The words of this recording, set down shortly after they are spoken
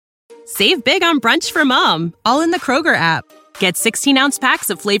Save big on brunch for mom, all in the Kroger app. Get 16-ounce packs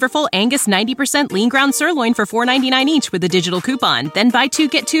of flavorful Angus 90% lean ground sirloin for $4.99 each with a digital coupon. Then buy 2,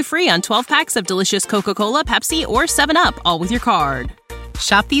 get 2 free on 12 packs of delicious Coca-Cola, Pepsi, or 7-Up, all with your card.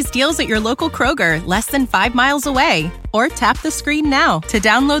 Shop these deals at your local Kroger, less than 5 miles away. Or tap the screen now to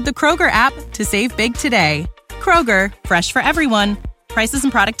download the Kroger app to save big today. Kroger, fresh for everyone. Prices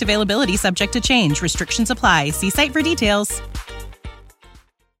and product availability subject to change. Restrictions apply. See site for details.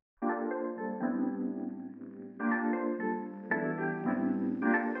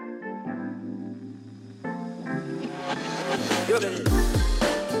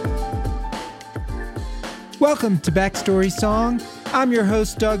 Welcome to Backstory Song. I'm your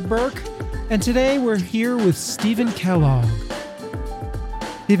host, Doug Burke, and today we're here with Stephen Kellogg.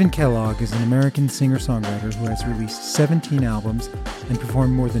 Stephen Kellogg is an American singer-songwriter who has released 17 albums and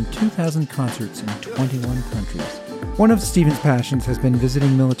performed more than 2,000 concerts in 21 countries. One of Stephen's passions has been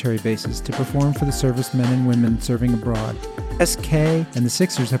visiting military bases to perform for the servicemen and women serving abroad. SK and the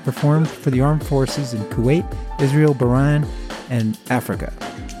Sixers have performed for the armed forces in Kuwait, Israel, Bahrain, and Africa.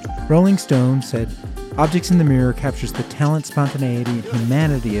 Rolling Stone said, Objects in the Mirror captures the talent, spontaneity, and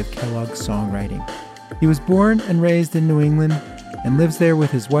humanity of Kellogg's songwriting. He was born and raised in New England and lives there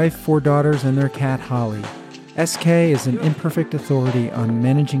with his wife, 4 daughters, and their cat, Holly. SK is an imperfect authority on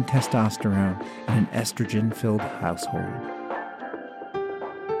managing testosterone in an estrogen-filled household.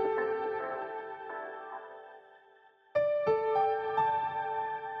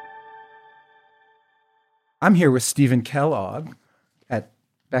 I'm here with Stephen Kellogg at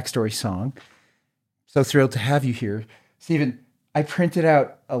Backstory Song. So thrilled to have you here. Stephen, I printed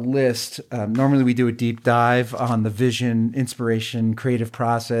out a list. Normally we do a deep dive on the vision, inspiration, creative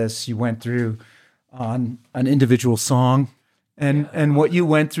process you went through on an individual song and what you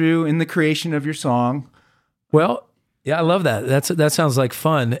went through in the creation of your song. Well, yeah, I love that. That sounds like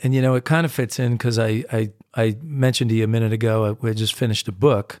fun. And, you know, it kind of fits in because I mentioned to you a minute ago, we just finished a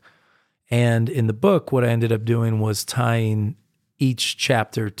book. And in the book, what I ended up doing was tying each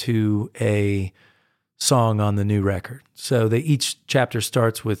chapter to a song on the new record. So each chapter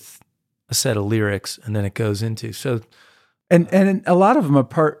starts with a set of lyrics and then it goes into. And a lot of them are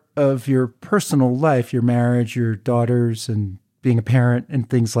part of your personal life, your marriage, your daughters, and being a parent and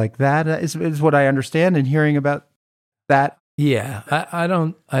things like that is what I understand, and hearing about that. Yeah, I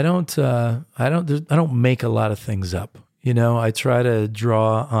don't make a lot of things up. You know, I try to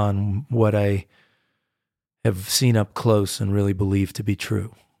draw on what I have seen up close and really believe to be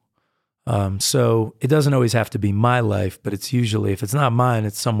true. So it doesn't always have to be my life, but it's usually, if it's not mine,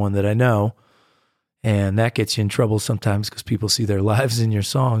 it's someone that I know. And that gets you in trouble sometimes because people see their lives in your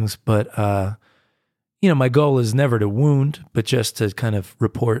songs. But, you know, my goal is never to wound, but just to kind of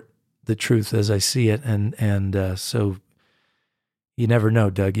report the truth as I see it. And so you never know,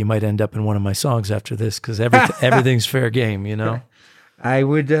 Doug. You might end up in one of my songs after this because everything's fair game, you know? I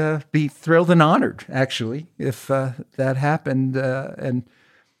would be thrilled and honored, actually, if that happened. And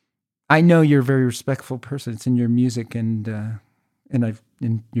I know you're a very respectful person. It's in your music and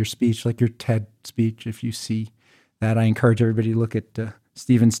in your speech, like your TED speech. If you see that, I encourage everybody to look at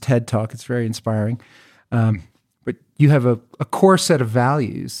Stephen's TED Talk. It's very inspiring. But you have a core set of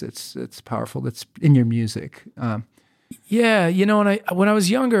values that's powerful. That's in your music. Yeah, you know, when I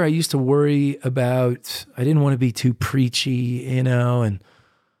was younger, I used to worry about. I didn't want to be too preachy, you know. And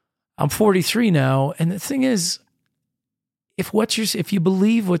I'm 43 now, and the thing is, if you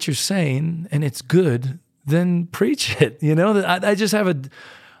believe what you're saying and it's good, then preach it. You know, I just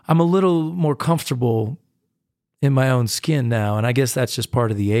I'm a little more comfortable in my own skin now. And I guess that's just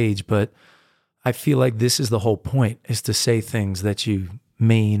part of the age, but I feel like this is the whole point, is to say things that you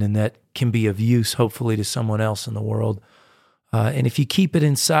mean and that can be of use, hopefully, to someone else in the world. And if you keep it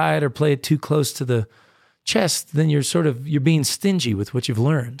inside or play it too close to the chest, then you're being stingy with what you've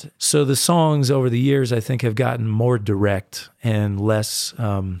learned. So the songs over the years, I think, have gotten more direct and less,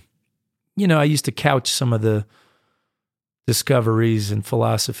 you know, I used to couch some of the discoveries and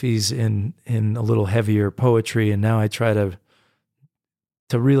philosophies in a little heavier poetry, and now I try to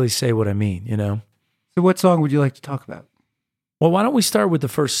really say what I mean, you know? So what song would you like to talk about? Well, why don't we start with the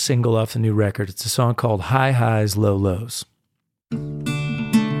first single off the new record? It's a song called High Highs, Low Lows.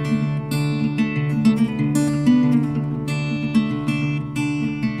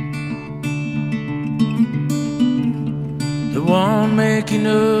 The one making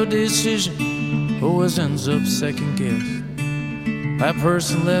a decision always ends up second guess. That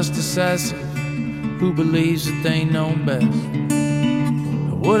person less decisive who believes that they know best.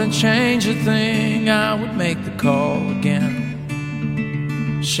 I wouldn't change a thing, I would make the call again.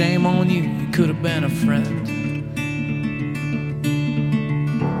 Shame on you, you could have been a friend.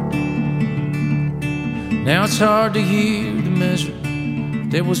 Now it's hard to hear the measure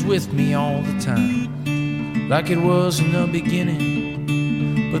that was with me all the time, like it was in the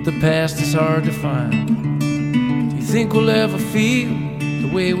beginning, but the past is hard to find. Do you think we'll ever feel the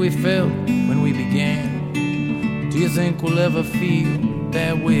way we felt when we began? Do you think we'll ever feel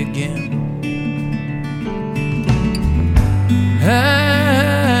that way again?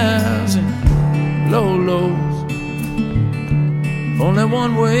 Highs and low lows, only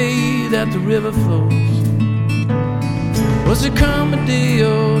one way that the river flows. Was it comedy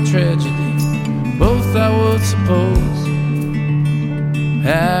or tragedy? Both I would suppose.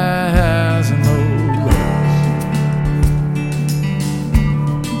 Highs and low lows.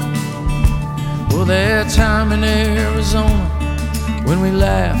 Well, that time in Arizona when we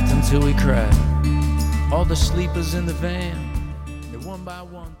laughed until we cried. All the sleepers in the van, they one by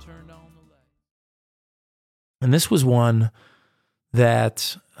one turned on the light. And this was one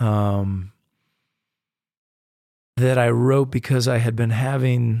that that I wrote because I had been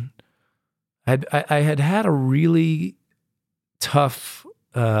having, I had had a really tough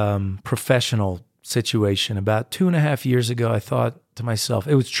professional situation. About 2.5 years ago, I thought to myself,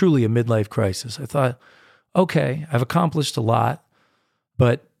 it was truly a midlife crisis. I thought, okay, I've accomplished a lot,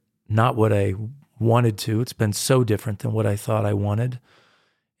 but not what I wanted to. It's been so different than what I thought I wanted.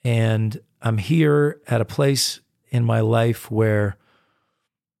 And I'm here at a place in my life where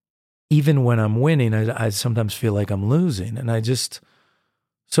even when I'm winning, I sometimes feel like I'm losing. And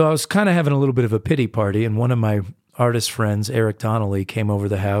so I was kind of having a little bit of a pity party. And one of my artist friends, Eric Donnelly, came over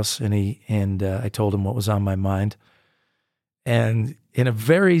the house and I told him what was on my mind. And in a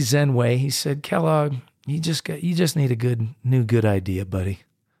very zen way, he said, "Kellogg, you just need a good idea, buddy.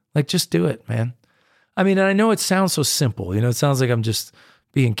 Like, just do it, man." I mean, I know it sounds so simple, it sounds like I'm just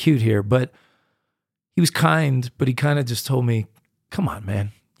being cute here, but he was kind, but he kind of just told me, "Come on,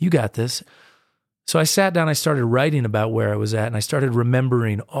 man, you got this." So I sat down, I started writing about where I was at, and I started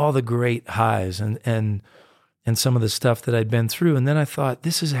remembering all the great highs and some of the stuff that I'd been through. And then I thought,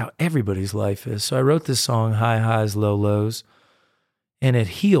 this is how everybody's life is. So I wrote this song, High Highs, Low Lows, and it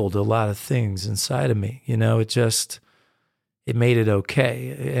healed a lot of things inside of me. It made it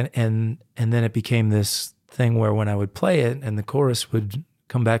okay. And then it became this thing where when I would play it and the chorus would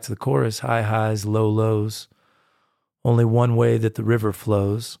come back to the chorus, high highs, low lows, only one way that the river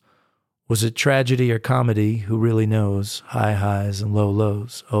flows. Was it tragedy or comedy? Who really knows? High highs and low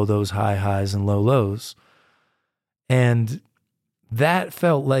lows. Oh, those high highs and low lows. And that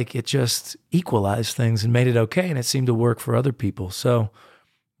felt like it just equalized things and made it okay, and it seemed to work for other people. So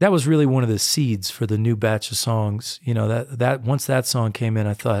that was really one of the seeds for the new batch of songs. That once that song came in,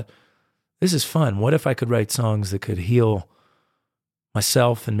 I thought, this is fun. What if I could write songs that could heal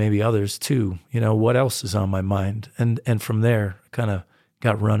myself and maybe others too? What else is on my mind? And from there, I kind of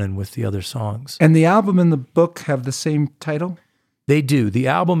got running with the other songs. And the album and the book have the same title? They do. The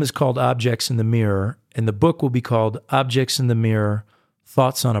album is called Objects in the Mirror, and the book will be called Objects in the Mirror,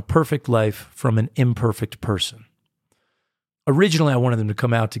 Thoughts on a Perfect Life from an Imperfect Person. Originally, I wanted them to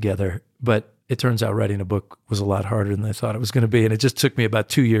come out together, but it turns out writing a book was a lot harder than I thought it was going to be, and it just took me about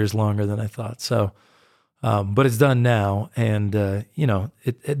 2 years longer than I thought. So, but it's done now, and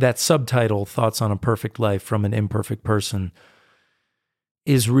that subtitle, Thoughts on a Perfect Life from an Imperfect Person,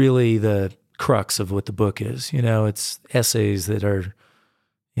 is really the crux of what the book is. It's essays that are,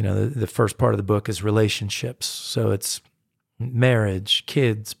 the first part of the book is relationships. So it's marriage,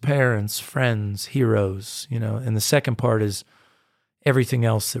 kids, parents, friends, heroes, and the second part is everything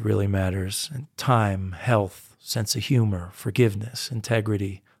else that really matters: and time, health, sense of humor, forgiveness,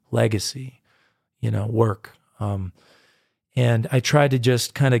 integrity, legacy, work. And I tried to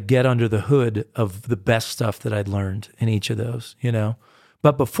just kind of get under the hood of the best stuff that I'd learned in each of those,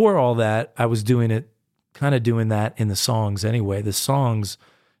 But before all that, I was doing that in the songs anyway. The songs,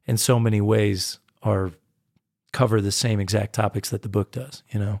 in so many ways, cover the same exact topics that the book does,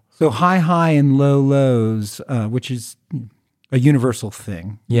 So high and low lows, which is a universal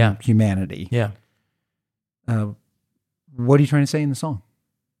thing. Yeah. In humanity. Yeah. What are you trying to say in the song?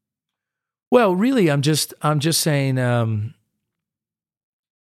 Well, really, I'm just saying,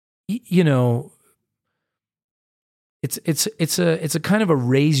 it's a kind of a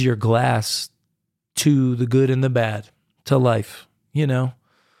raise your glass to the good and the bad, to life,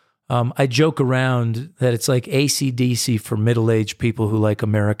 I joke around that it's like AC/DC for middle-aged people who like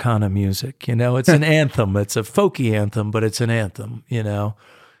Americana music. It's an anthem. It's a folky anthem, but it's an anthem,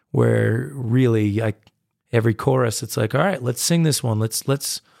 where really every chorus, it's like, all right, let's sing this one.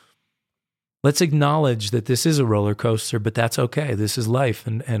 Let's acknowledge that this is a roller coaster, but that's okay. This is life,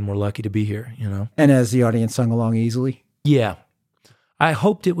 and we're lucky to be here, And as the audience sung along easily? Yeah. I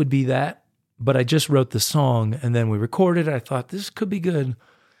hoped it would be that, but I just wrote the song, and then we recorded it. I thought, this could be good.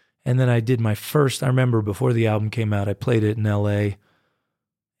 And then I did my first, I remember before the album came out, I played it in LA,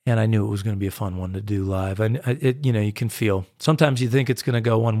 and I knew it was going to be a fun one to do live. You can feel, sometimes you think it's going to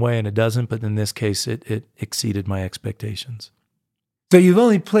go one way and it doesn't, but in this case, it exceeded my expectations. So you've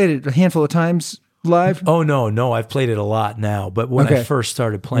only played it a handful of times live? Oh, no, I've played it a lot now, but when I first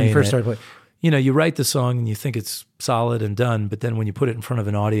started playing you write the song and you think it's solid and done, but then when you put it in front of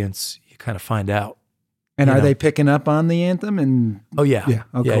an audience, you kind of find out. And are they picking up on the anthem? And oh yeah,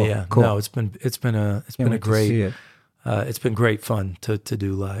 Oh, yeah, cool. yeah. Cool. No, it's been a great. It's been great fun to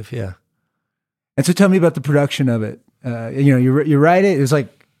do live. Yeah. And so, tell me about the production of it. You write it. It was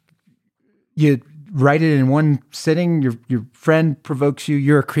like you write it in one sitting. Your friend provokes you.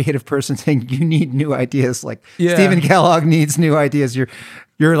 You're a creative person, saying you need new ideas. Like Stephen Kellogg needs new ideas.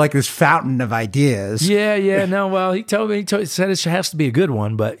 You're like this fountain of ideas. Yeah. No, well, he said it has to be a good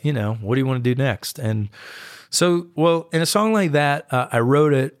one, but what do you want to do next? And so, well, in a song like that, I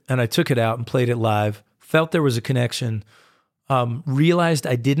wrote it and I took it out and played it live, felt there was a connection, realized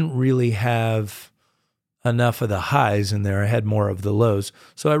I didn't really have enough of the highs in there. I had more of the lows.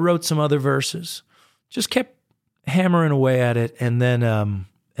 So I wrote some other verses, just kept hammering away at it. And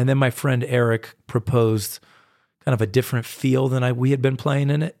then my friend Eric proposed kind of a different feel than we had been playing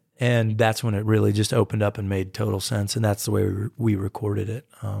in it. And that's when it really just opened up and made total sense. And that's the way we recorded it.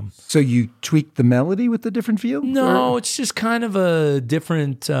 So you tweaked the melody with the different feel? No, it's just kind of a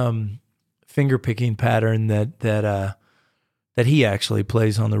different finger picking pattern that he actually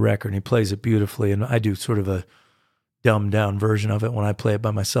plays on the record. And he plays it beautifully. And I do sort of a dumbed down version of it when I play it by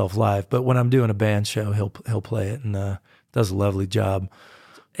myself live. But when I'm doing a band show, he'll play it and does a lovely job.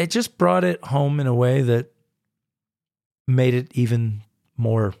 It just brought it home in a way that made it even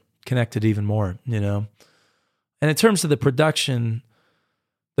more connected, even more, And in terms of the production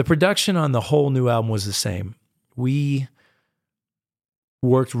on the whole new album was the same. We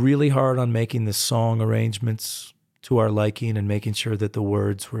worked really hard on making the song arrangements to our liking and making sure that the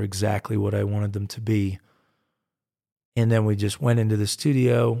words were exactly what I wanted them to be. And then we just went into the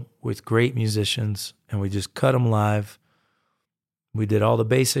studio with great musicians and we just cut them live. We did all the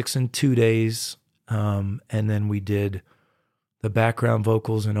basics in 2 days. And then we did the background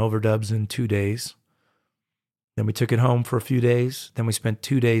vocals and overdubs in 2 days. Then we took it home for a few days. Then we spent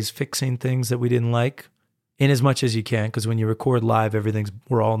 2 days fixing things that we didn't like, in as much as you can, because when you record live,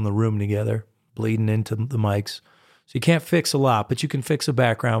 we're all in the room together, bleeding into the mics. So you can't fix a lot, but you can fix a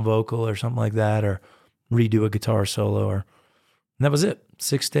background vocal or something like that, or redo a guitar solo, and that was it.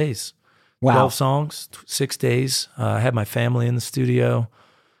 6 days. Wow. 12 songs, 6 days. I had my family in the studio.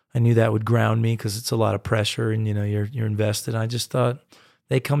 I knew that would ground me because it's a lot of pressure and, you're invested. I just thought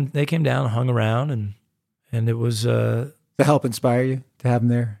they came down, hung around, and it was... to help inspire you to have them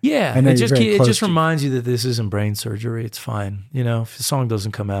there? Yeah. It just reminds you that this isn't brain surgery. It's fine. If the song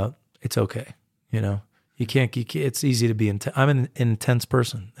doesn't come out, it's okay. You can't, it's easy to be intense. I'm an intense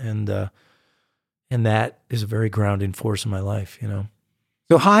person and that is a very grounding force in my life,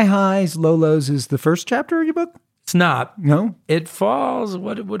 So high highs, low lows is the first chapter of your book? It's not. No? It falls,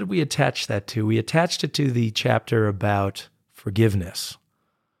 what did we attach that to? We attached it to the chapter about forgiveness,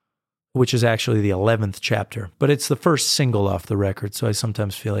 which is actually the 11th chapter, but it's the first single off the record. So I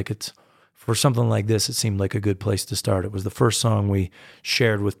sometimes feel like for something like this, it seemed like a good place to start. It was the first song we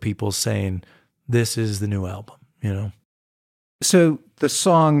shared with people saying, this is the new album, So the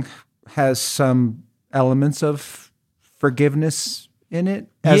song has some elements of forgiveness in it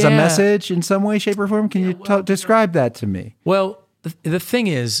as a message in some way, shape, or form. Can you describe that to me? Well, the thing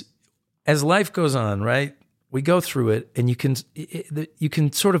is, as life goes on, right, we go through it, and you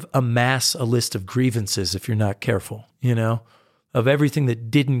can sort of amass a list of grievances if you're not careful, of everything that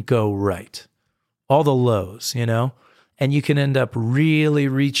didn't go right, all the lows, and you can end up really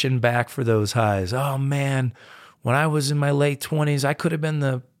reaching back for those highs. Oh man, when I was in my late 20s, I could have been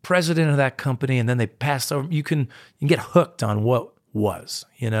the president of that company, and then they passed over. You can get hooked on what was,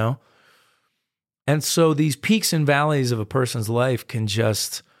 And so these peaks and valleys of a person's life can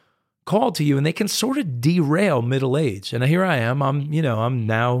just call to you, and they can sort of derail middle age. And here I am, I'm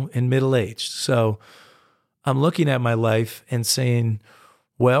now in middle age. So I'm looking at my life and saying,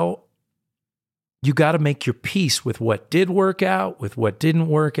 well, you got to make your peace with what did work out, with what didn't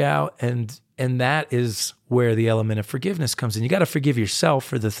work out. And that is where the element of forgiveness comes in. You got to forgive yourself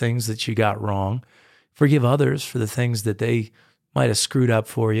for the things that you got wrong. Forgive others for the things that they might have screwed up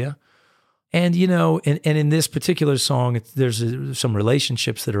for you. And, and in this particular song, there's some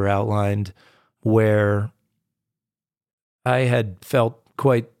relationships that are outlined where I had felt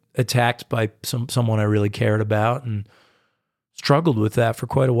quite attacked by someone I really cared about and struggled with that for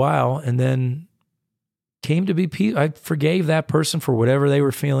quite a while, and then came to be, I forgave that person for whatever they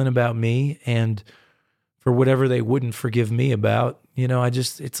were feeling about me and for whatever they wouldn't forgive me about. You know,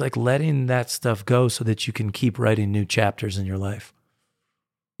 it's like letting that stuff go so that you can keep writing new chapters in your life.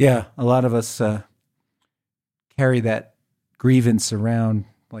 Yeah, a lot of us carry that grievance around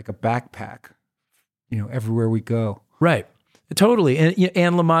like a backpack, everywhere we go. Right. Totally. And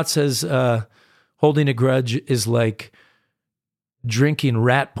Anne Lamott says holding a grudge is like drinking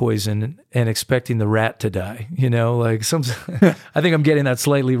rat poison and expecting the rat to die. Like I think I'm getting that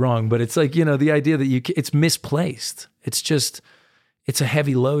slightly wrong, but it's like, the idea that it's misplaced. It's a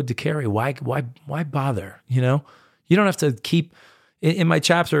heavy load to carry. Why bother? You don't have to keep. In my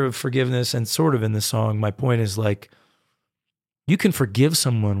chapter of forgiveness and sort of in the song, my point is like, you can forgive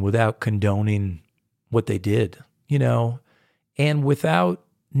someone without condoning what they did, and without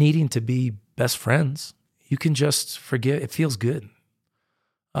needing to be best friends. You can just forgive. It feels good.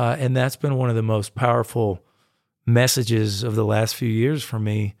 And that's been one of the most powerful messages of the last few years for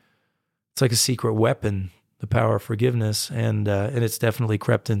me. It's like a secret weapon, the power of forgiveness. And it's definitely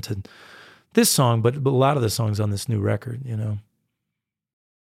crept into this song, but a lot of the songs on this new record,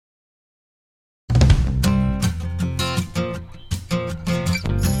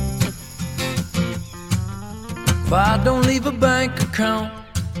 If I don't leave a bank account,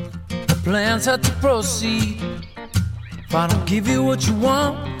 the plans have to proceed. If I don't give you what you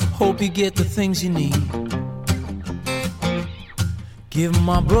want, hope you get the things you need. Give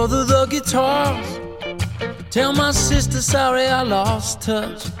my brother the guitars. Tell my sister sorry I lost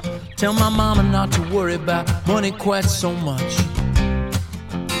touch. Tell my mama not to worry about money quite so much.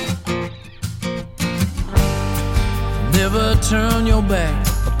 Never turn your back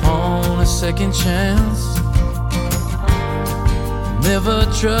upon a second chance. Never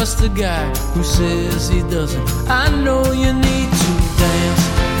trust a guy who says he doesn't. I know you need to dance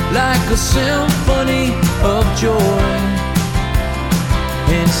like a symphony of joy.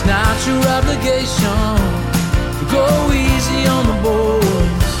 And it's not your obligation to go easy on the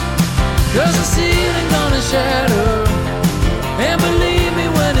boys, 'cause the ceiling gonna shatter, and believe me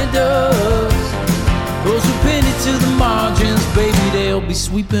when it does, those who pin it to the margins, baby, they'll be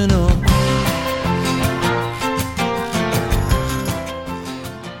sweeping up.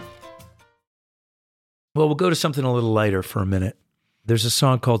 Well, we'll go to something a little lighter for a minute. There's a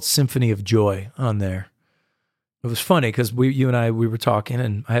song called Symphony of Joy on there. It was funny because you and I were talking,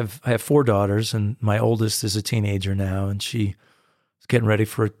 and I have 4 daughters, and my oldest is a teenager now, and she was getting ready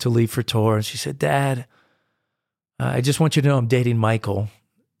to leave for tour, and she said, "Dad, I just want you to know I'm dating Michael."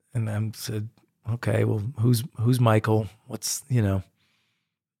 And I said, "Okay, well, who's Michael? What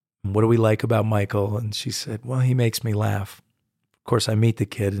do we like about Michael?" And she said, "Well, he makes me laugh." Of course, I meet the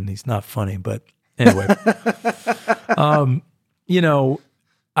kid, and he's not funny, but anyway,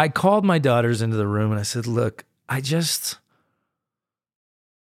 I called my daughters into the room and I said, "Look,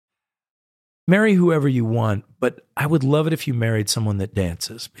 marry whoever you want, but I would love it if you married someone that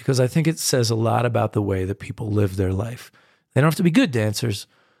dances, because I think it says a lot about the way that people live their life. They don't have to be good dancers,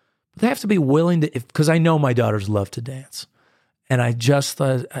 but they have to be willing to, because I know my daughters love to dance. And I just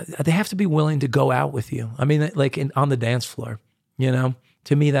thought they have to be willing to go out with you. I mean, like on the dance floor,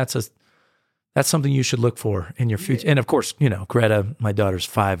 to me, that's something you should look for in your future. And of course, Greta, my daughter's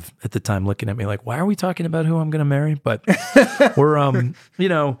 5 at the time, looking at me like, why are we talking about who I'm going to marry? But we're,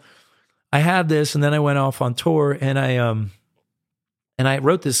 I had this, and then I went off on tour, and I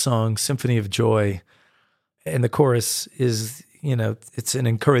wrote this song, Symphony of Joy. And the chorus is, it's an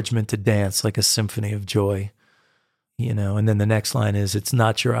encouragement to dance like a symphony of joy, and then the next line is, it's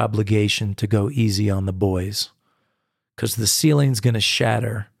not your obligation to go easy on the boys, 'cause the ceiling's going to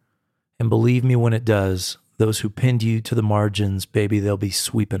shatter. And believe me when it does, those who pinned you to the margins, baby, they'll be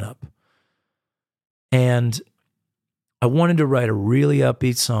sweeping up. And I wanted to write a really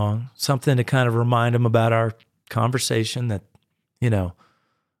upbeat song, something to kind of remind them about our conversation that,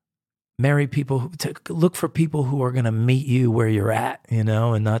 marry people, look for people who are going to meet you where you're at, and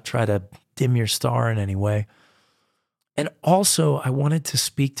not try to dim your star in any way. And also, I wanted to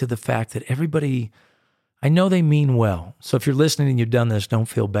speak to the fact that everybody, I know they mean well. So if you're listening and you've done this, don't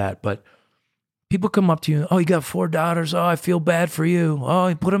feel bad. But people come up to you, "Oh, you got 4 daughters. Oh, I feel bad for you. Oh,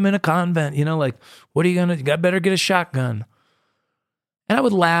 you put them in a convent. What are you going to, you better get a shotgun." And I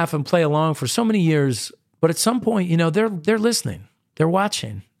would laugh and play along for so many years. But at some point, they're listening. They're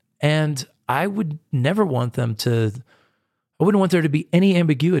watching. And I would never want I wouldn't want there to be any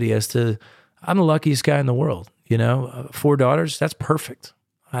ambiguity as to, I'm the luckiest guy in the world. 4 daughters, that's perfect.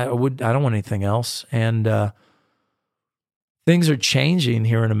 I don't want anything else. And things are changing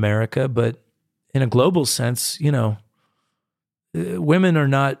here in America, but in a global sense, women are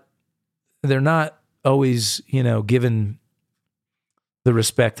not, they're not always, given the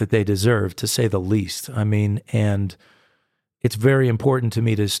respect that they deserve, to say the least. I mean, and it's very important to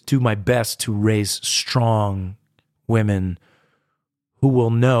me to do my best to raise strong women who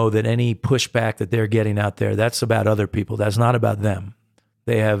will know that any pushback that they're getting out there, that's about other people. That's not about them.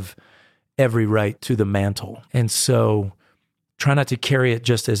 They have every right to the mantle. And so try not to carry it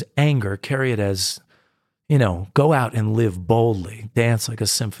just as anger, carry it as, go out and live boldly, dance like a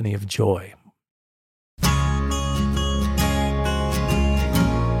symphony of joy.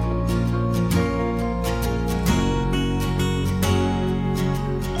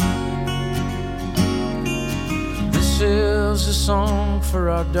 This is a song for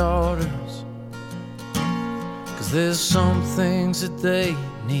our daughters, 'cause there's some things that they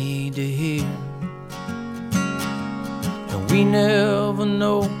need to hear, and we never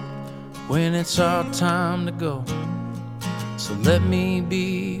know when it's our time to go. So let me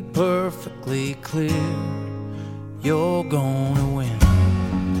be perfectly clear. You're gonna win,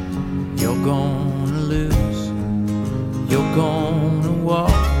 you're gonna lose, you're gonna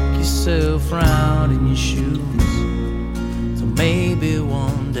walk yourself round in your shoes. So maybe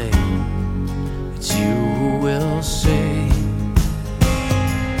one day it's you who will say,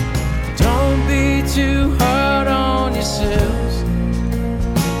 don't be too hard on yourselves.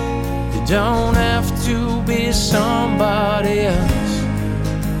 You don't have to be somebody else.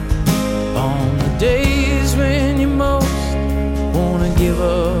 On the days when you most wanna give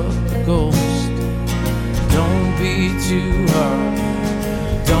up the ghost, don't be too hard,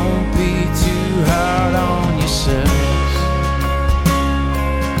 don't be too hard on yourselves.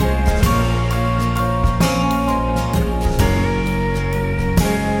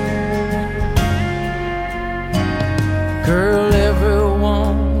 Girl,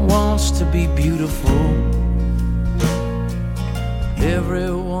 everyone wants to be beautiful.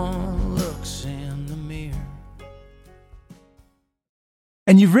 Everyone looks in the mirror.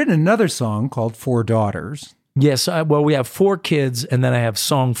 And you've written another song called Four Daughters. Yes, we have 4 kids, and then I have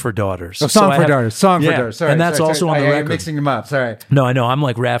Song for Daughters. Oh, Song for Daughters. Sorry. And that's also on the record. I'm mixing them up. Sorry. No, I know. I'm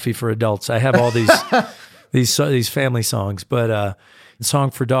like Raffi for adults. I have all these these family songs, but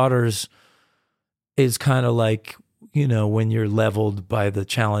Song for Daughters is kind of like, when you're leveled by the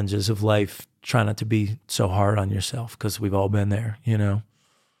challenges of life, try not to be so hard on yourself, because we've all been there, And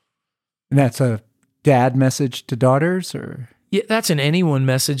that's a dad message to daughters, or? Yeah, that's an anyone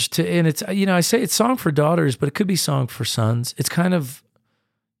message and it's, I say it's Song for Daughters, but it could be Song for Sons. It's kind of,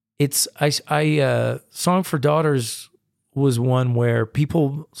 Song for Daughters was one where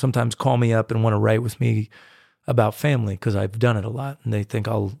people sometimes call me up and want to write with me about family, because I've done it a lot, and they think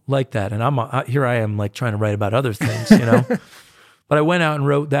I'll like that. And here I am like trying to write about other things, But I went out and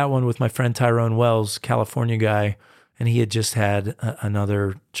wrote that one with my friend Tyrone Wells, California guy, and he had just had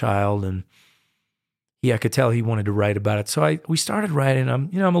another child, and I could tell he wanted to write about it. So we started writing. I'm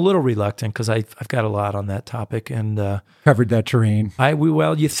a little reluctant because I've got a lot on that topic, and covered that terrain.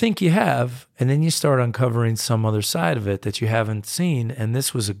 You think you have, and then you start uncovering some other side of it that you haven't seen. And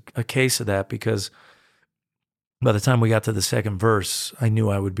this was a case of that, because by the time we got to the second verse, I knew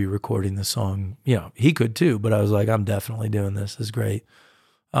I would be recording the song. He could too, but I was like, I'm definitely doing this. This is great.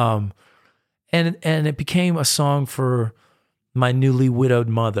 And it became a song for my newly widowed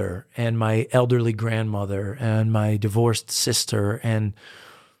mother and my elderly grandmother and my divorced sister. And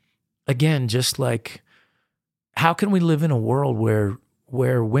again, just like, how can we live in a world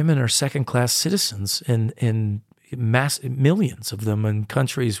where women are second-class citizens in millions of them in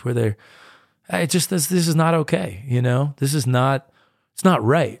countries where this is not okay, This is not, it's not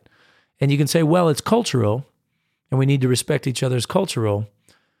right. And you can say, well, it's cultural, and we need to respect each other's cultural.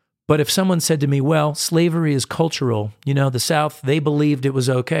 But if someone said to me, well, slavery is cultural, the South, they believed it was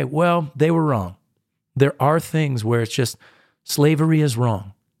okay. Well, they were wrong. There are things where it's just slavery is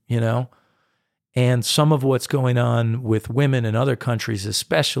wrong, And some of what's going on with women in other countries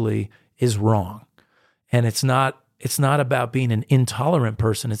especially is wrong. And it's not about being an intolerant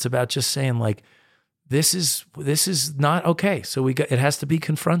person. It's about just saying, like, this is not okay. So it has to be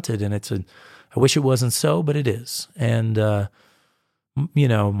confronted, and I wish it wasn't so, but it is. And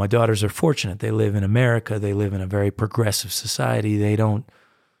my daughters are fortunate. They live in America. They live in a very progressive society. They don't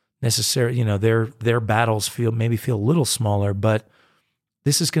necessarily, their battles feel a little smaller, but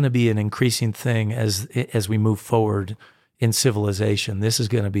this is going to be an increasing thing as we move forward in civilization. This is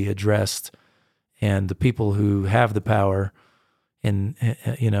going to be addressed, and the people who have the power and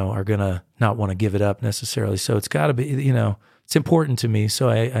are going to not want to give it up necessarily. So it's got to be, it's important to me. So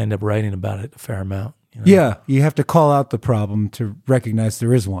I end up writing about it a fair amount. Yeah, you have to call out the problem to recognize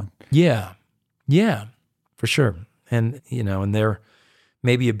there is one. Yeah, for sure. And, and they're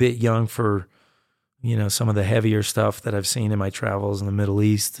maybe a bit young for, some of the heavier stuff that I've seen in my travels in the Middle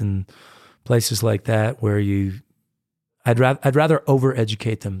East and places like that, where I'd rather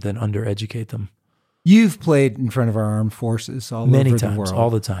overeducate them than undereducate them. You've played in front of our armed forces all Many over times, the world.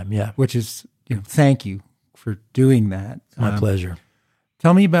 all the time, yeah. Which is, thank you for doing that. My pleasure.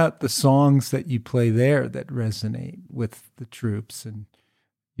 Tell me about the songs that you play there that resonate with the troops, and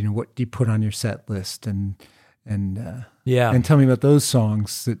what do you put on your set list, and tell me about those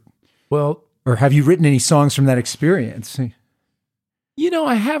songs or have you written any songs from that experience?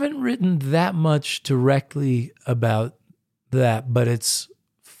 I haven't written that much directly about that, but it's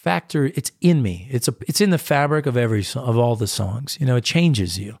in me. It's in the fabric of of all the songs. It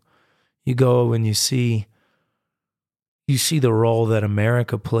changes you. You go and you see the role that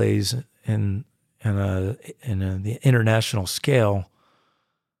America plays in the international scale,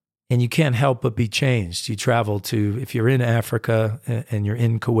 and you can't help but be changed. You travel to, if you're in Africa and you're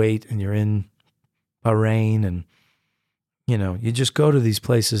in Kuwait and you're in Bahrain, and you just go to these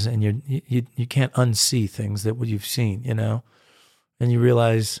places and you can't unsee things that you've seen, and you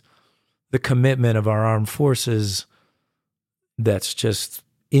realize the commitment of our armed forces that's just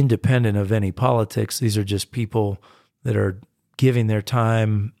independent of any politics. These are just people that are giving their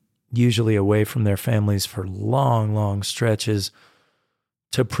time, usually away from their families for long, long stretches,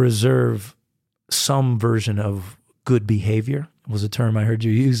 to preserve some version of good behavior, was a term I heard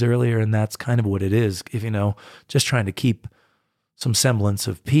you use earlier, and that's kind of what it is. If just trying to keep some semblance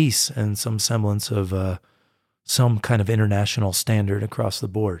of peace and some semblance of some kind of international standard across the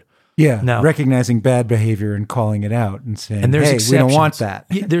board. Yeah, now, recognizing bad behavior and calling it out and saying, and hey, we don't want that.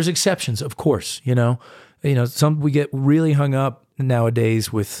 There's exceptions, of course, some we get really hung up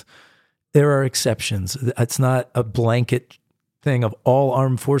nowadays with, there are exceptions. It's not a blanket thing of all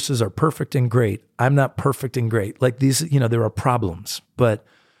armed forces are perfect and great. I'm not perfect and great. Like these, there are problems, but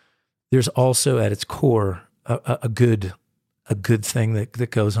there's also at its core a good thing that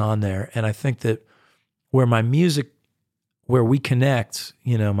goes on there. And I think that where my music, where we connect,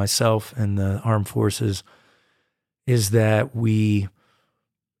 myself and the armed forces, is that we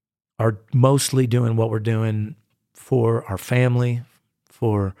are mostly doing what we're doing for our family,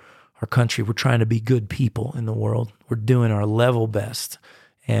 for our country. We're trying to be good people in the world. We're doing our level best,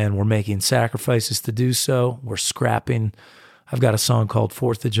 and we're making sacrifices to do so. We're scrapping. I've got a song called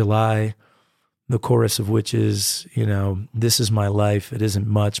 4th of July, the chorus of which is, this is my life. It isn't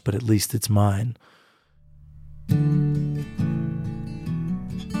much, but at least it's mine.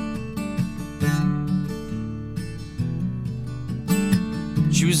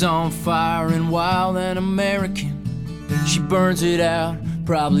 She was on fire and wild and American. She burns it out,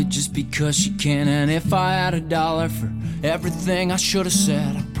 probably just because she can. And if I had $1 for everything I should have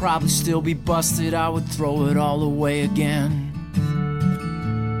said, I'd probably still be busted. I would throw it all away again.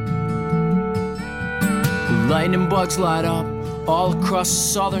 Lightning bugs light up all across the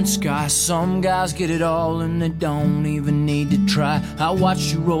southern sky. Some guys get it all and they don't even need to try. I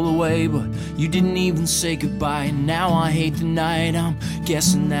watched you roll away, but you didn't even say goodbye. And now I hate the night, I'm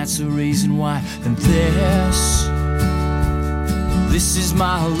guessing that's the reason why. And this is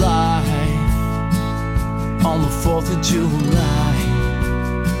my life on the 4th of July.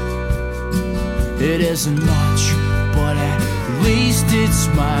 It isn't much, but at least it's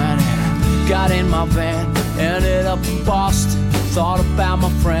mine. And I got in my van, ended up in Boston. Thought about my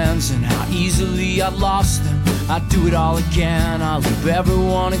friends and how easily I lost them. I'd do it all again, I leave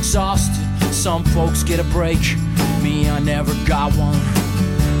everyone exhausted. Some folks get a break, me I never got one.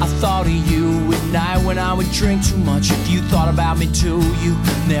 I thought of you at night when I would drink too much. If you thought about me too, you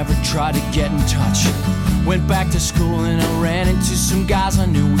never tried to get in touch. Went back to school and I ran into some guys I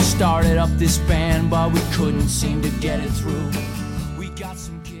knew. We started up this band, but we couldn't seem to get it through. We got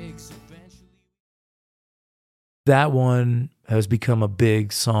some gigs eventually. That one has become a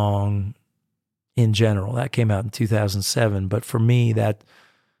big song in general. That came out in 2007, but for me, that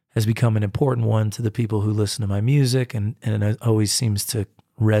has become an important one to the people who listen to my music, and it always seems to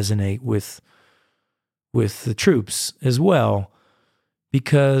resonate with the troops as well,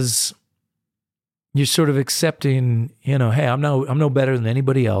 because you're sort of accepting, hey, I'm no better than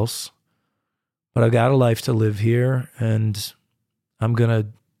anybody else, but I've got a life to live here, and I'm gonna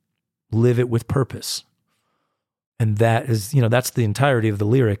live it with purpose. And that is, that's the entirety of the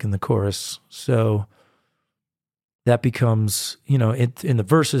lyric in the chorus. So that becomes, in the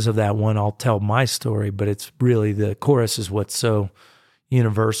verses of that one, I'll tell my story, but it's really the chorus is what's so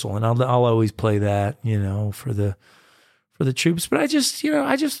universal. And I'll always play that, for the troops. But I just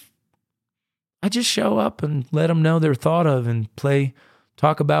show up and let them know they're thought of, and play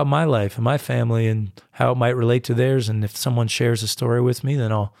talk about my life and my family and how it might relate to theirs. And if someone shares a story with me,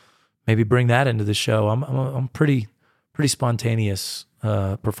 then I'll maybe bring that into the show. I'm pretty spontaneous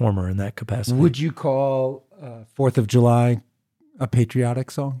performer in that capacity. Would you call 4th of July a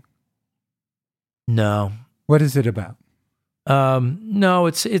patriotic song? No. What is it about? No,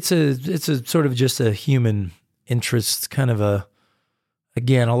 it's a sort of just a human interest kind of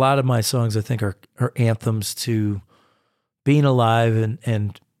again, a lot of my songs I think are anthems to being alive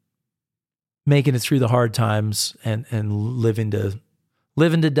and making it through the hard times and living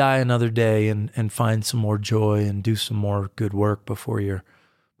to die another day and find some more joy and do some more good work before your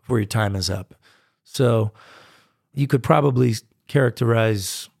time is up. So you could probably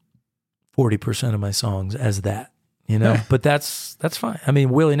characterize 40% of my songs as that, but that's fine. I mean,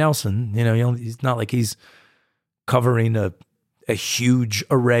 Willie Nelson, he's not like he's covering a huge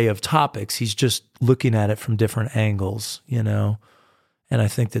array of topics. He's just looking at it from different angles, and I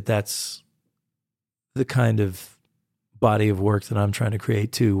think that that's the kind of body of work that I'm trying to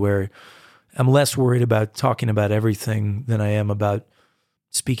create too, where I'm less worried about talking about everything than I am about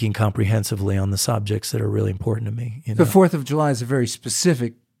speaking comprehensively on the subjects that are really important to me. The 4th of July is a very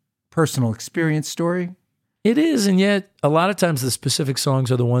specific personal experience story. It is, and yet a lot of times the specific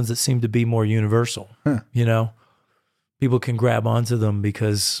songs are the ones that seem to be more universal. People can grab onto them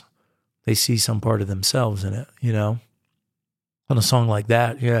because they see some part of themselves in it, On a song like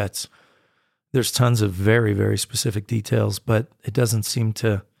that, there's tons of very, very specific details, but it seems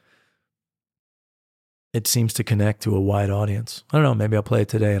to connect to a wide audience. I don't know, maybe I'll play it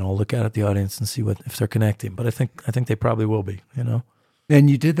today and I'll look out at the audience and see if they're connecting, but I think they probably will be, And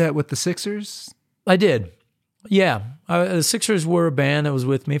you did that with the Sixers? I did. Yeah. The Sixers were a band that was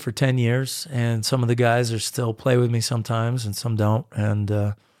with me for 10 years, and some of the guys are still play with me sometimes and some don't.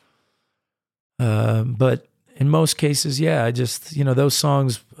 And, but in most cases, I just, those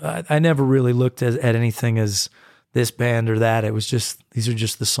songs, I never really looked at anything as this band or that. It was just, these are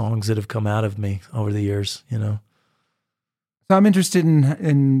just the songs that have come out of me over the years, So I'm interested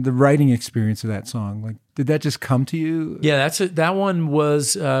in the writing experience of that song. Like, did that just come to you? Yeah, that one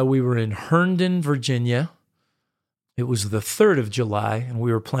was, we were in Herndon, Virginia. It was the 3rd of July, and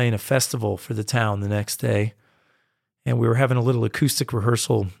we were playing a festival for the town the next day. And we were having a little acoustic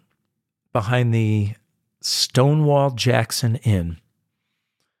rehearsal behind the Stonewall Jackson Inn.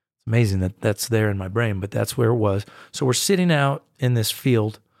 It's amazing that that's there in my brain, but that's where it was. So we're sitting out in this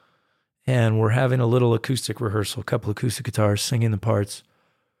field, and we're having a little acoustic rehearsal, a couple acoustic guitars singing the parts,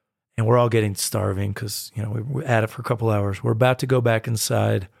 and we're all getting starving because, we were at it for a couple hours. We're about to go back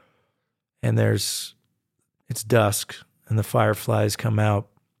inside, and it's dusk, and the fireflies come out.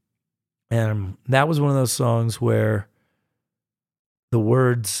 And that was one of those songs where the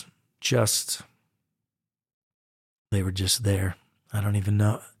words they were just there. I don't even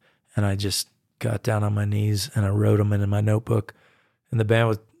know. And I just got down on my knees and I wrote them in my notebook. And the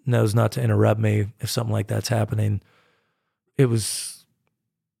band knows not to interrupt me if something like that's happening. It was,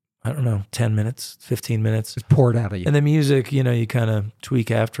 10 minutes, 15 minutes. Just poured out of you. And the music, you kind of tweak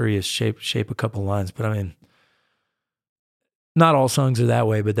after you shape a couple lines. But I mean, not all songs are that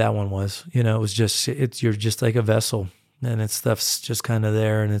way, but that one was. It was just, you're just like a vessel, and stuff's just kind of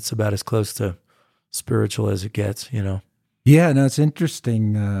there, and it's about as close to spiritual as it gets, Yeah, no, it's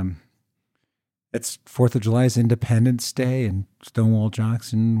interesting. It's 4th of July is Independence Day, and Stonewall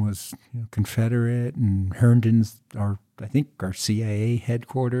Jackson was Confederate, and Herndon's our CIA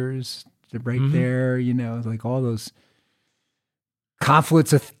headquarters right there. Like all those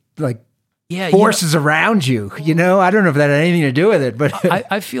conflicts of forces around you. I don't know if that had anything to do with it, but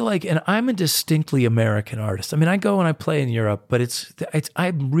I feel like, and I'm a distinctly American artist. I mean, I go and I play in Europe, but I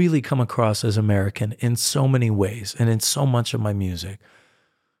really come across as American in so many ways and in so much of my music.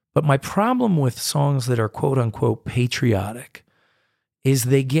 But my problem with songs that are quote unquote patriotic is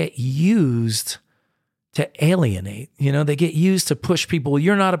they get used to alienate. They get used to push people.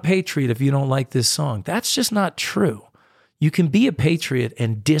 You're not a patriot if you don't like this song. That's just not true. You can be a patriot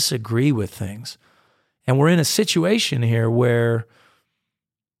and disagree with things. And we're in a situation here where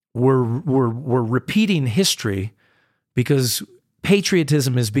we're repeating history because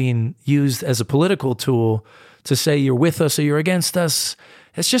patriotism is being used as a political tool to say you're with us or you're against us.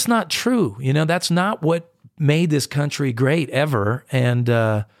 It's just not true. That's not what made this country great ever.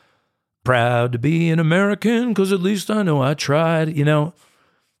 And proud to be an American because at least I know I tried,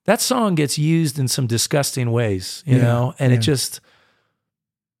 That song gets used in some disgusting ways, and it just,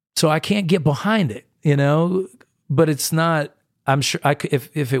 so I can't get behind it, but it's not, I'm sure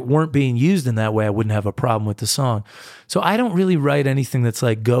if it weren't being used in that way, I wouldn't have a problem with the song. So I don't really write anything that's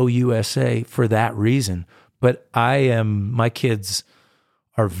like Go USA for that reason, but my kids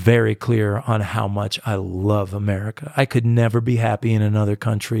are very clear on how much I love America. I could never be happy in another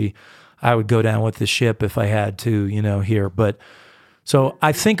country. I would go down with the ship if I had to, here. But so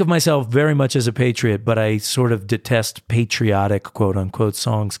I think of myself very much as a patriot, but I sort of detest patriotic, quote unquote,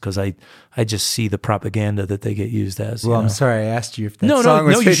 songs because I just see the propaganda that they get used as. Well, I'm sorry I asked you if that song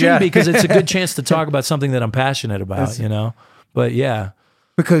was patriotic. You shouldn't, because it's a good chance to talk about something that I'm passionate about, But yeah.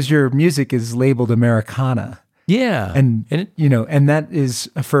 Because your music is labeled Americana. Yeah. And and that is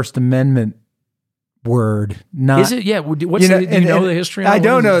a First Amendment word. Not, is it? Yeah. What's do you know the history? I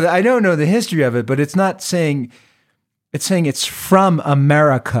don't know. I don't know the history of it, but it's not saying. It's saying it's from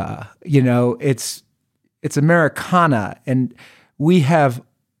America. It's Americana, and we have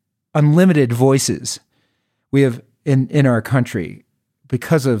unlimited voices. We have in our country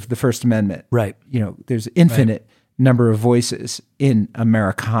because of the First Amendment. Right. There's infinite number of voices in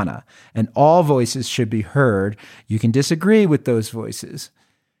Americana, and all voices should be heard. You can disagree with those voices,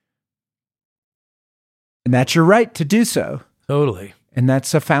 and that's your right to do so. Totally. And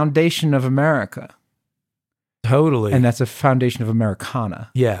that's a foundation of America. Totally. And that's a foundation of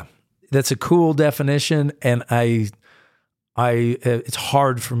Americana. Yeah. That's a cool definition. And I it's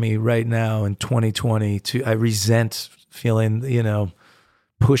hard for me right now in 2020 I resent feeling,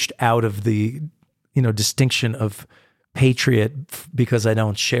 pushed out of the, distinction of patriot because I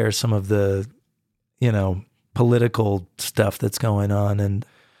don't share some of the, political stuff that's going on. And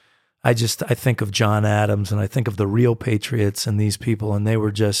I think of John Adams and I think of the real patriots and these people, and they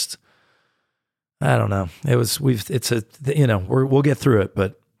were just, I don't know. We'll get through it,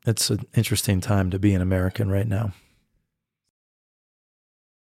 but it's an interesting time to be an American right now.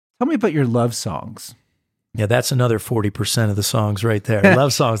 Tell me about your love songs. Yeah, that's another 40% of the songs right there.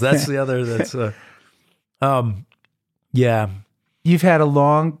 Love songs. That's the other. That's yeah. You've had a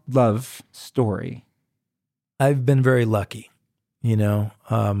long love story. I've been very lucky.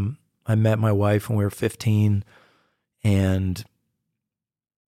 I met my wife when we were 15, and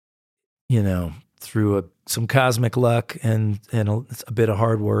through some cosmic luck and a bit of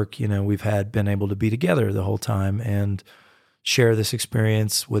hard work, we've been able to be together the whole time and share this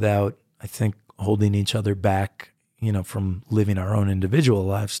experience without, I think, holding each other back, from living our own individual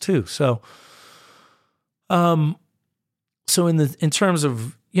lives too. So, in terms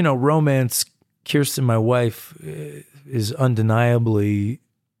of, romance, Kirsten, my wife, is undeniably,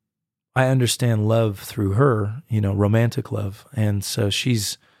 I understand love through her, romantic love. And so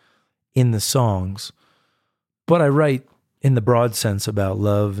she's in the songs, but I write in the broad sense about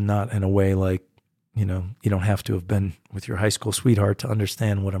love, not in a way like, you don't have to have been with your high school sweetheart to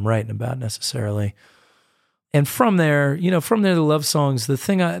understand what I'm writing about necessarily. And from there, the love songs, the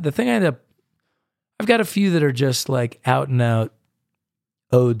thing I end up, I've got a few that are just like out and out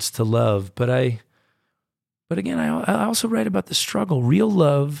odes to love, but again, I also write about the struggle. Real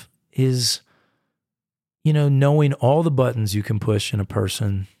love is, knowing all the buttons you can push in a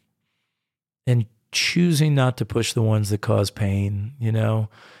person and choosing not to push the ones that cause pain,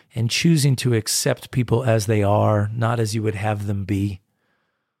 and choosing to accept people as they are, not as you would have them be.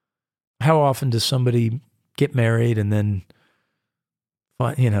 How often does somebody get married and then,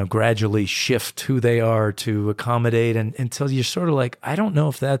 gradually shift who they are to accommodate, and until you're sort of like, I don't know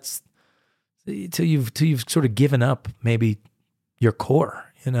if that's, till you've sort of given up maybe your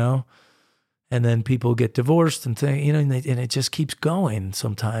core, and then people get divorced and and it just keeps going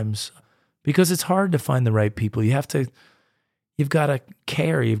sometimes. Because it's hard to find the right people. You've got to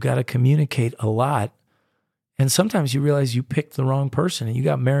care. You've got to communicate a lot. And sometimes you realize you picked the wrong person and you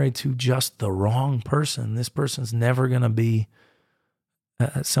got married to just the wrong person. This person's never going to be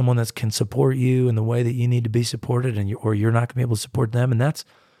someone that can support you in the way that you need to be supported, or you're not going to be able to support them. And that's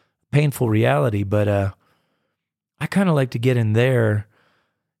painful reality. But I kind of like to get in there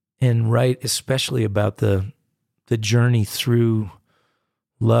and write especially about the journey through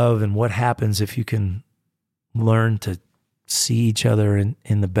love and what happens if you can learn to see each other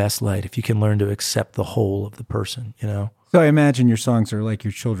in the best light, if you can learn to accept the whole of the person, So I imagine your songs are like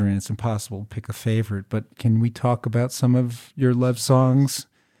your children and it's impossible to pick a favorite, but can we talk about some of your love songs?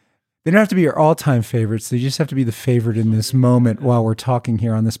 They don't have to be your all-time favorites. They just have to be the favorite in this moment while we're talking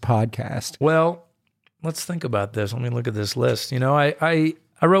here on this podcast. Well, let's think about this. Let me look at this list. I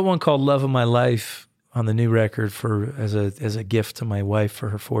wrote one called Love of My Life on the new record as a gift to my wife for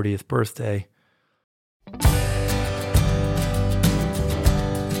her 40th birthday.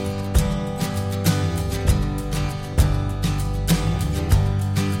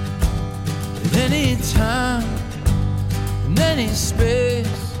 At any time, in any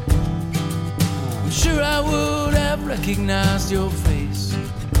space, I'm sure I would have recognized your face.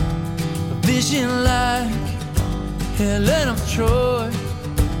 A vision like Helen of Troy,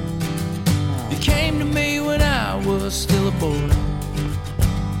 came to me when I was still a boy.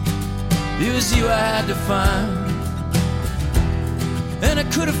 It was you I had to find, and I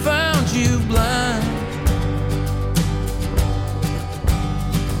could have found you blind.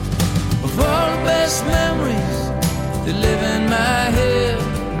 Of all the best memories that live in my head,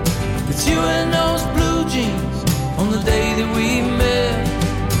 it's you in those blue jeans on the day that we met.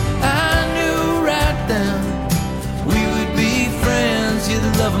 I knew right then we would be friends. You're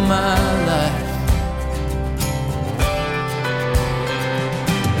the love of my life.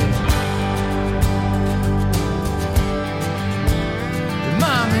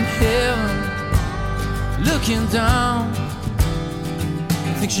 Mom in heaven, looking down,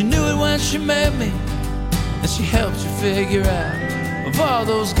 I think she knew it when she met me, and she helped you figure out, of all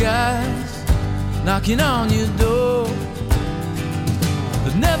those guys knocking on your door,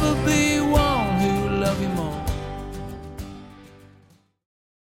 there'll never be one who'll love you more.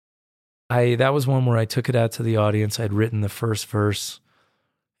 That was one where I took it out to the audience. I'd written the first verse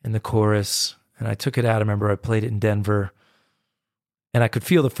and the chorus, and I took it out. I remember I played it in Denver. And I could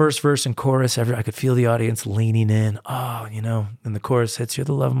feel the first verse and chorus. I could feel the audience leaning in. Oh, you know, and the chorus hits, you're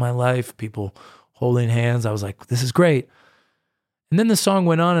the love of my life. People holding hands. I was like, this is great. And then the song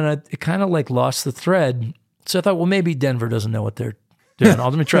went on, and it kind of like lost the thread. So I thought, well, maybe Denver doesn't know what they're doing.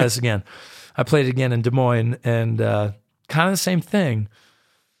 Let me try this again. I played it again in Des Moines, and kind of the same thing.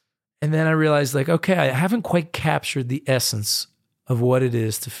 And then I realized, like, okay, I haven't quite captured the essence of what it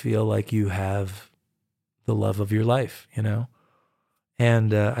is to feel like you have the love of your life, you know?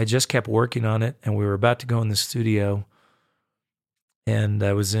 And I just kept working on it, and we were about to go in the studio, and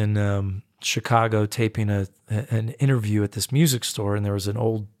I was in Chicago taping an interview at this music store, and there was an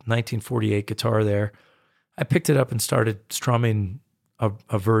old 1948 guitar there. I picked it up and started strumming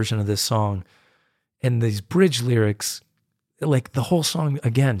a version of this song, and these bridge lyrics, like the whole song,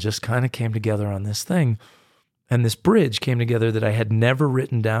 again, just kind of came together on this thing, and this bridge came together that I had never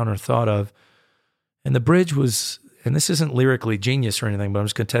written down or thought of, and the bridge was... And this isn't lyrically genius or anything, but I'm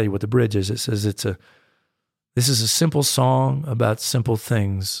just going to tell you what the bridge is. It says this is a simple song about simple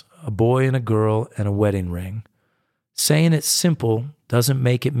things, a boy and a girl and a wedding ring. Saying it's simple doesn't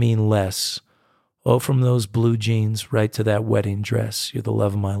make it mean less. Oh, from those blue jeans right to that wedding dress, you're the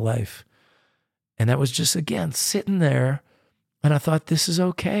love of my life. And that was just, again, sitting there, and I thought, this is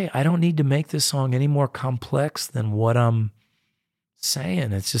okay. I don't need to make this song any more complex than what I'm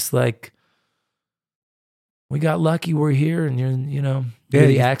saying. It's just like, we got lucky, we're here, and you're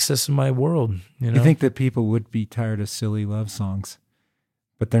the access in my world. You think that people would be tired of silly love songs,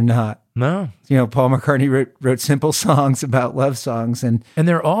 but they're not. No. You know, Paul McCartney wrote simple songs about love songs, and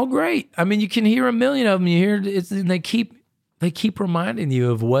they're all great. I mean, you can hear a million of them. You hear it, and they keep reminding you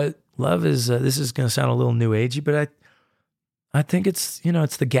of what love is. This is going to sound a little new agey, but I think it's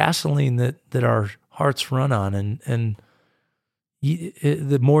it's the gasoline that our hearts run on, and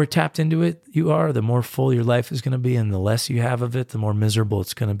the more tapped into it you are, the more full your life is going to be, and the less you have of it, the more miserable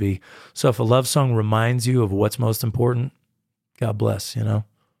it's going to be. So if a love song reminds you of what's most important, God bless, you know?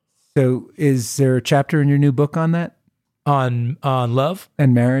 So is there a chapter in your new book on that? On love?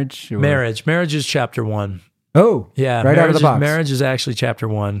 And marriage? Marriage. Marriage is chapter 1. Oh, yeah. Right out of the box. Marriage is actually chapter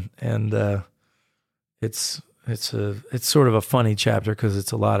 1, and it's sort of a funny chapter because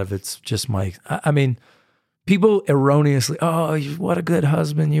it's just my, I mean, people erroneously, oh, what a good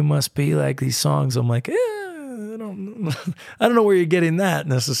husband you must be, like these songs. I'm like, I don't know where you're getting that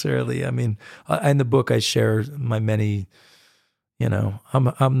necessarily. I mean, in the book I share my many, I'm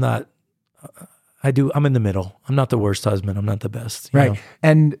in the middle. I'm not the worst husband. I'm not the best. Right. know?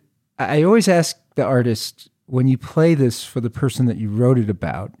 And I always ask the artist, when you play this for the person that you wrote it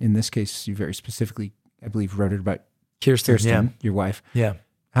about, in this case, you very specifically, I believe, wrote it about Kirsten, your wife. Yeah.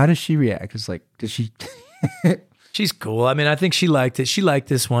 How does she react? It's like, does she... She's cool. I mean, I think she liked it. She liked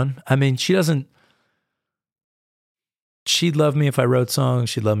this one. I mean, she'd love me if I wrote songs.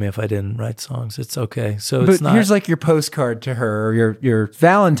 She'd love me if I didn't write songs. It's okay. So it's not... Here's like your postcard to her, or your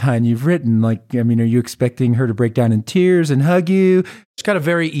Valentine you've written. Like, I mean, are you expecting her to break down in tears and hug you? She's got a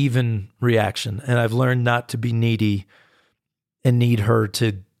very even reaction, and I've learned not to be needy and need her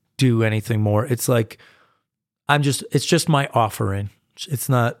to do anything more. It's like, it's just my offering. It's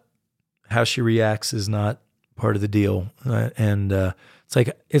not... How she reacts is not part of the deal, and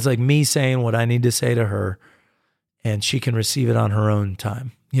it's like me saying what I need to say to her, and she can receive it on her own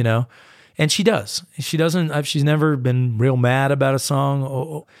time, And she does. She doesn't. She's never been real mad about a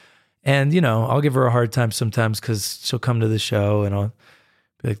song, and I'll give her a hard time sometimes because she'll come to the show and I'll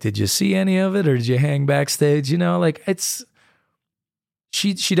be like, "Did you see any of it, or did you hang backstage?" Like it's.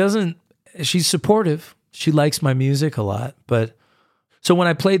 She doesn't. She's supportive. She likes my music a lot, but. So when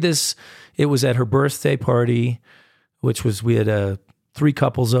I played this it was at her birthday party, which was, we had 3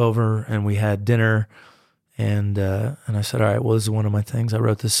 couples over and we had dinner, and I said, all right, well, this is one of my things. I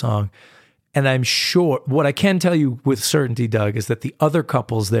wrote this song. And I'm sure, what I can tell you with certainty, Doug, is that the other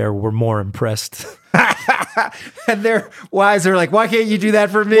couples there were more impressed. And their wives are like, why can't you do that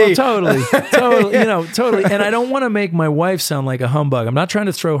for me? Well, totally, totally. And I don't want to make my wife sound like a humbug. I'm not trying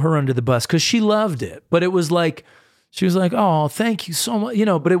to throw her under the bus because she loved it. But it was like, she was like, oh, thank you so much.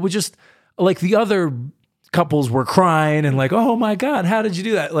 But it was just like the other couples were crying and like, oh my God, how did you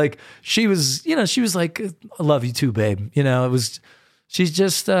do that? Like she was like, I love you too, babe. She's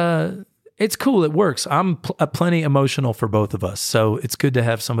just, it's cool. It works. I'm plenty emotional for both of us. So it's good to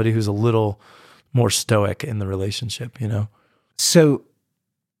have somebody who's a little more stoic in the relationship, So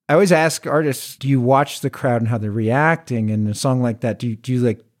I always ask artists, do you watch the crowd and how they're reacting in a song like that? Do you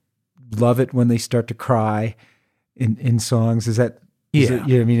like love it when they start to cry in songs? Is that, is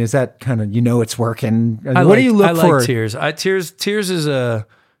that kind of, it's working? What do you look for? I like tears. Tears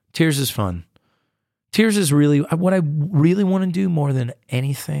is fun. Tears is really, what I really want to do more than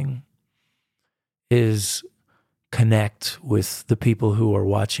anything is connect with the people who are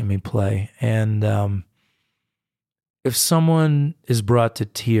watching me play. And if someone is brought to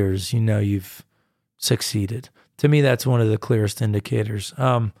tears, you've succeeded. To me, that's one of the clearest indicators.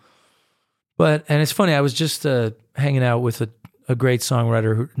 And it's funny, I was just hanging out with a great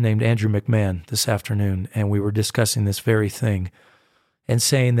songwriter named Andrew McMahon this afternoon, and we were discussing this very thing and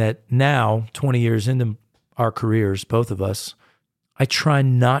saying that now, 20 years into our careers, both of us, I try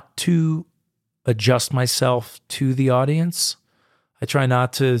not to adjust myself to the audience. I try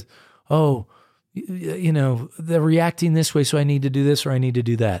not to, they're reacting this way, so I need to do this or I need to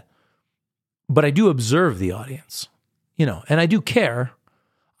do that. But I do observe the audience, and I do care.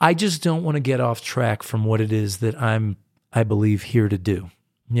 I just don't want to get off track from what it is that I believe here to do,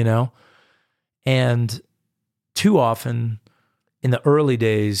 And too often in the early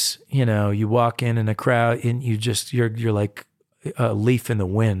days, you walk in a crowd and you're like a leaf in the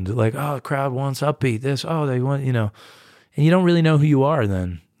wind, like, oh, the crowd wants upbeat, this, oh, they want, and you don't really know who you are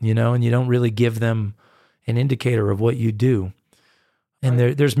then, and you don't really give them an indicator of what you do. And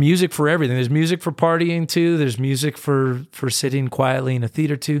there's music for everything. There's music for partying too. There's music for sitting quietly in a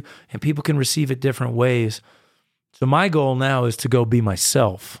theater too, and people can receive it different ways. So my goal now is to go be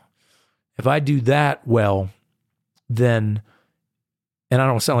myself. If I do that well, then, and I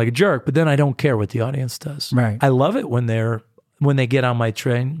don't sound like a jerk, but then I don't care what the audience does. Right. I love it when they get on my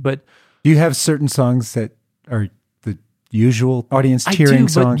train, but do you have certain songs that are the usual audience cheering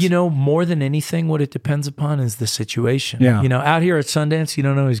songs? But more than anything, what it depends upon is the situation. Yeah. Out here at Sundance, you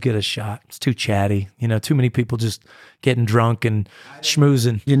don't always get a shot. It's too chatty. Too many people just getting drunk and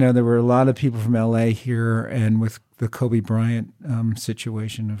schmoozing. There were a lot of people from LA here, and with the Kobe Bryant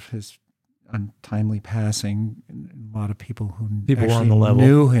situation of his untimely passing, a lot of people who were on the level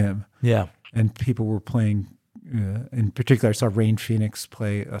knew him. Yeah. And people were playing. In particular, I saw Rain Phoenix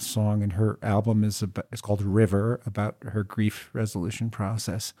play a song, and her album is called River, about her grief resolution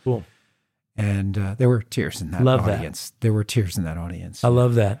process. Cool. And there were tears in that audience. There were tears in that audience. I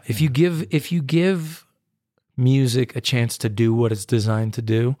love that. If you give music a chance to do what it's designed to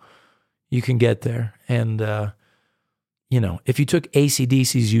do, you can get there. And if you took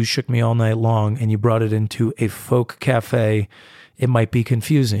AC/DC's "You Shook Me All Night Long" and you brought it into a folk cafe, it might be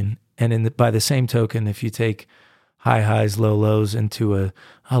confusing. And by the same token, if you take high highs, low lows into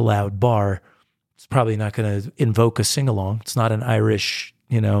a loud bar, it's probably not going to invoke a sing-along. It's not an Irish,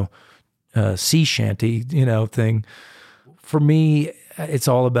 sea shanty, thing. For me, it's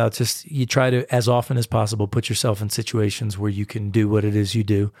all about just, you try to, as often as possible, put yourself in situations where you can do what it is you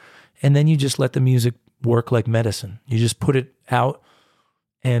do. And then you just let the music work like medicine. You just put it out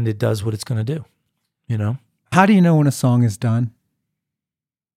and it does what it's going to do, How do you know when a song is done?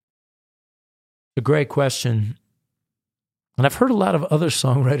 A great question. And I've heard a lot of other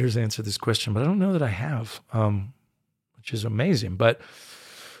songwriters answer this question, but I don't know that I have, which is amazing. But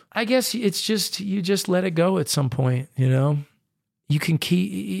I guess it's just, you just let it go at some point, You can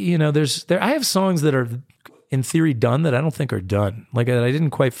keep, I have songs that are in theory done that I don't think are done. Like that I didn't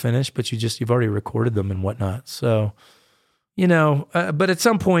quite finish, but you've already recorded them and whatnot. So, but at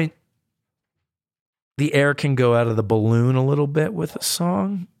some point, the air can go out of the balloon a little bit with a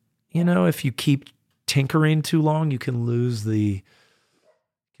song. If you keep tinkering too long, you can lose the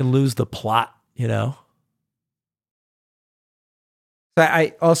plot,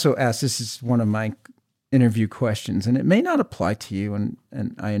 I also asked, this is one of my interview questions, and it may not apply to you, and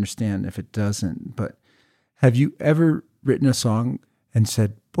I understand if it doesn't, but have you ever written a song and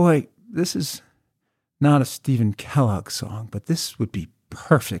said, boy, this is not a Stephen Kellogg song, but this would be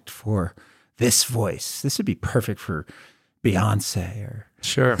perfect for this voice. This would be perfect for Beyonce or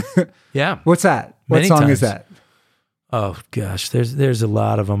Sure. Yeah. What's that? Many what song times. is that? Oh gosh, there's a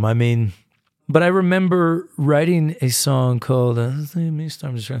lot of them. I mean, but I remember writing a song called it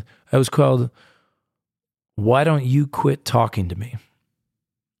was called "Why Don't You Quit Talking to Me,"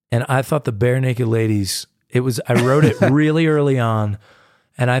 and I thought the Bare Naked Ladies. I wrote it really early on,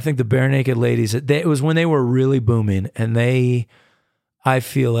 and I think the Bare Naked Ladies. It was when they were really booming, and I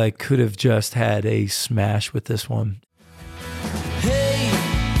feel like could have just had a smash with this one. Hey,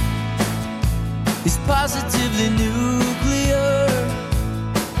 it's positively nuclear.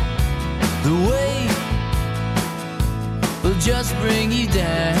 The weight will just bring you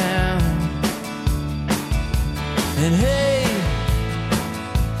down. And hey,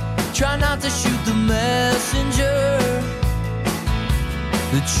 try not to shoot the messenger.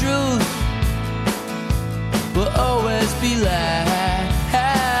 The truth will always be loud.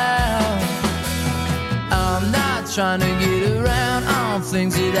 I'm not trying to get around on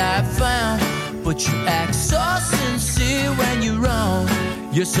things that I found, but you act so sincere when you're wrong.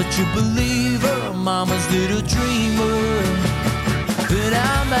 You're such a believer, a mama's little dreamer. But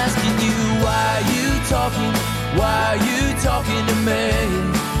I'm asking you, why are you talking? Why are you talking to me?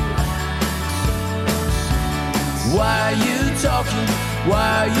 Why are you talking?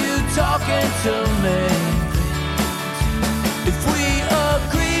 Why are you talking to me? If we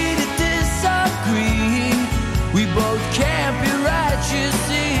agree to disagree, we both can't be right, you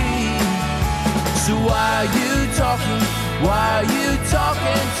see. So why are you talking? Why are you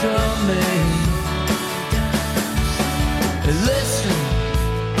talking to me? And listen,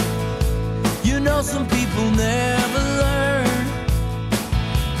 you know some people never learn.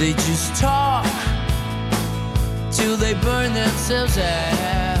 They just talk till they burn themselves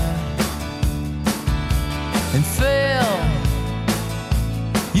out and fail.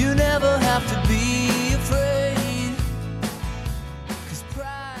 You never have to be afraid, 'cause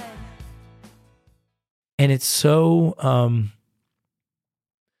pride. And it's so,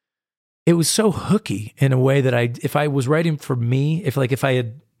 it was so hooky in a way that if I was writing for me, if I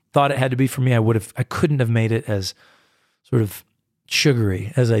had thought it had to be for me, I couldn't have made it as sort of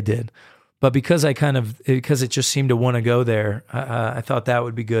sugary as I did. But because it just seemed to want to go there, I thought that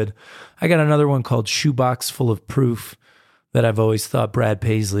would be good. I got another one called Shoebox Full of Proof that I've always thought Brad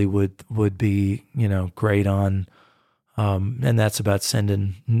Paisley would be, great on. And that's about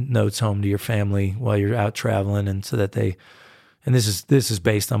sending notes home to your family while you're out traveling, and so that and this is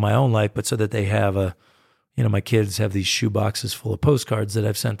based on my own life, but so that they have my kids have these shoe boxes full of postcards that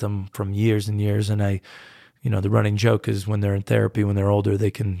I've sent them from years and years. And the running joke is when they're in therapy, when they're older,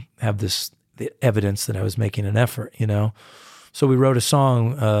 they can have the evidence that I was making an effort, So we wrote a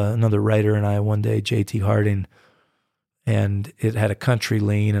song, another writer and I one day, J.T. Harding, and it had a country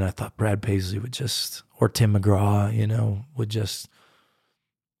lean, and I thought Brad Paisley or Tim McGraw, would just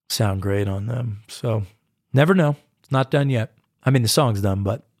sound great on them. So never know. It's not done yet. I mean, the song's done,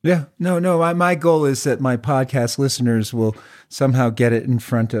 but. Yeah, no. My goal is that my podcast listeners will somehow get it in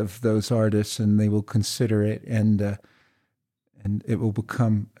front of those artists, and they will consider it, and it will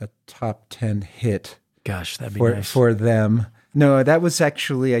become a top 10 hit. Gosh, that'd be nice for them. No, that was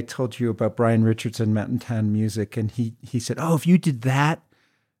actually, I told you about Brian Richardson, Mountain Town Music, and he said, "Oh, if you did that,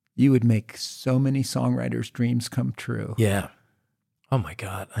 you would make so many songwriters' dreams come true." Yeah. Oh my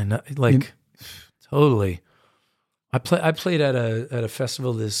God, I know, totally. I played at a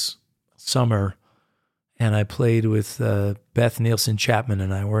festival this summer, and I played with Beth Nielsen Chapman,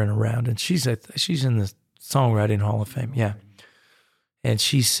 and I were in a round, and she's in the Songwriting Hall of Fame, yeah. And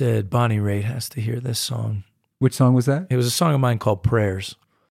she said, Bonnie Raitt has to hear this song. Which song was that? It was a song of mine called Prayers.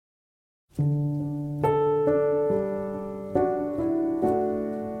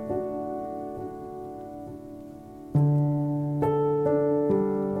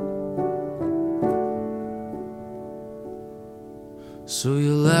 So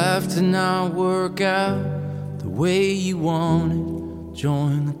your life did not work out the way you wanted.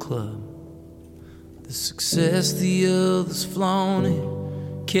 Join the club. The success the others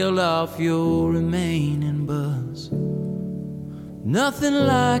flaunted killed off your remaining buzz. Nothing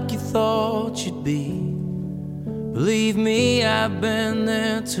like you thought you'd be. Believe me, I've been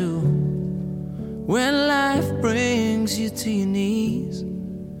there too. When life brings you to your knees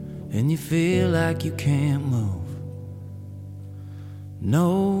and you feel like you can't move,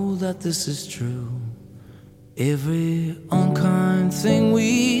 know that this is true. Every unkind thing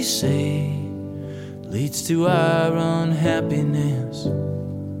we say leads to our unhappiness.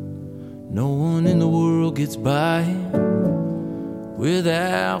 No one in the world gets by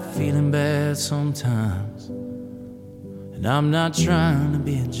without feeling bad sometimes. And I'm not trying to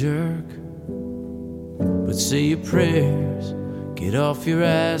be a jerk, but say your prayers, get off your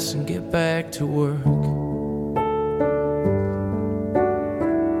ass and get back to work.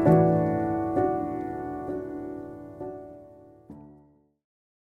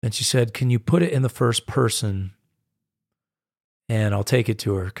 And she said, can you put it in the first person? And I'll take it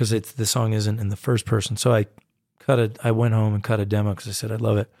to her, because the song isn't in the first person. So I went home and cut a demo because I said I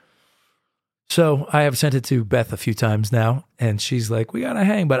love it. So I have sent it to Beth a few times now, and she's like, "We gotta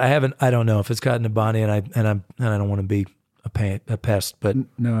hang," but I don't know if it's gotten to Bonnie, and I don't want to be a pest, but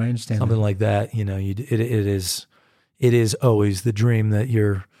no, I understand something like that. You know, it is always the dream that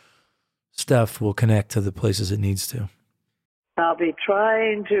your stuff will connect to the places it needs to. I'll be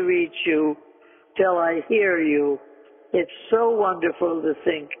trying to reach you till I hear you. It's so wonderful to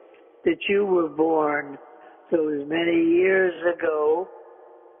think that you were born those many years ago.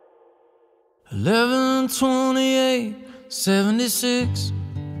 11/28/76,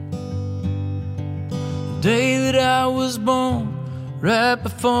 the day that I was born, right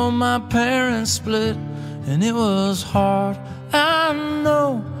before my parents split. And it was hard, I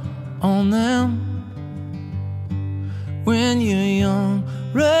know, on them when you're young,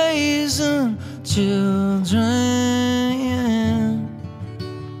 raising children.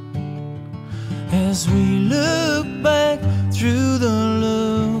 As we look back through the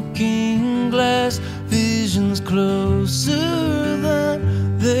looking glass, visions closer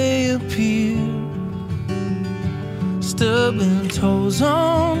than they appear. Stubbing toes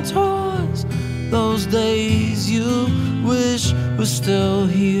on toys, those days you wish were still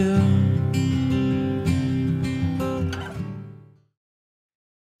here.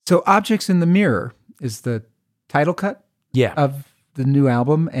 So Objects in the Mirror is the title cut of the new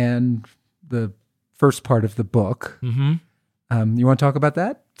album and the first part of the book. Mm-hmm. You want to talk about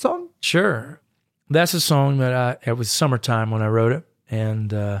that song? Sure. That's a song that it was summertime when I wrote it,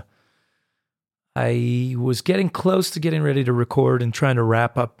 and I was getting close to getting ready to record and trying to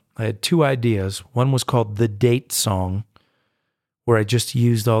wrap up. I had two ideas. One was called The Date Song, where I just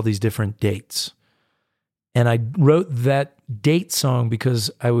used all these different dates. And I wrote that date song because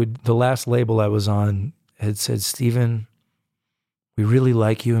the last label I was on had said, "Stephen, we really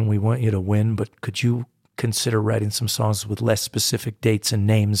like you and we want you to win, but could you consider writing some songs with less specific dates and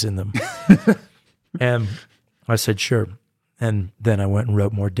names in them?" And I said, sure. And then I went and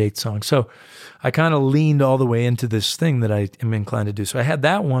wrote more date songs. So I kind of leaned all the way into this thing that I am inclined to do. So I had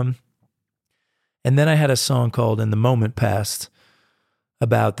that one. And then I had a song called In the Moment Past,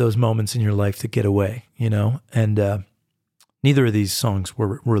 about those moments in your life that get away, you know? And neither of these songs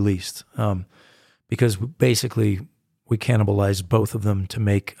were released because basically we cannibalized both of them to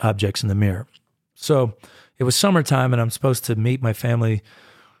make Objects in the Mirror. So it was summertime, and I'm supposed to meet my family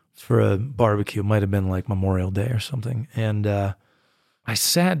for a barbecue. It might have been like Memorial Day or something. And I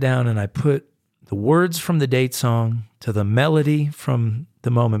sat down and I put the words from the date song to the melody from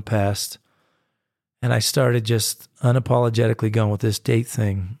The Moment Past, and I started just unapologetically going with this date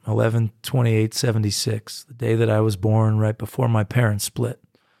thing, 11/28/76, the day that I was born, right before my parents split.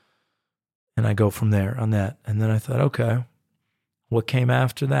 And I go from there on that. And then I thought, okay, what came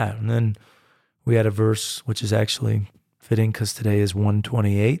after that? And then we had a verse, which is actually fitting because today is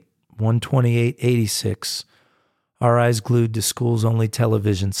 1/28/86. Our eyes glued to school's only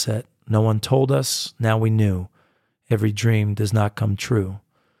television set. No one told us, now we knew. Every dream does not come true.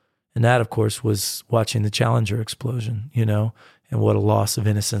 And that, of course, was watching the Challenger explosion, you know, and what a loss of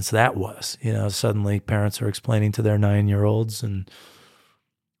innocence that was. You know, suddenly parents are explaining to their 9-year-olds. And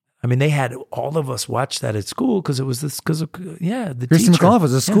I mean, they had all of us watch that at school because it was the Kristen teacher. McAuliffe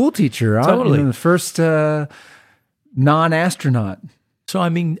was a school teacher. Totally. You know, the first non-astronaut. So, I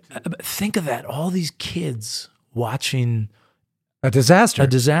mean, think of that. All these kids watching A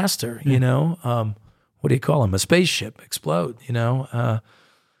disaster, you know, what do you call them? A spaceship explode, you know?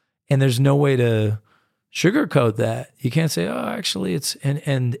 And there's no way to sugarcoat that. You can't say, oh, actually it's,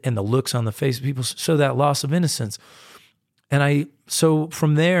 and the looks on the face of people. So that loss of innocence. And so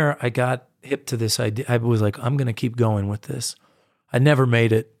from there, I got hip to this idea. I was like, I'm going to keep going with this. I never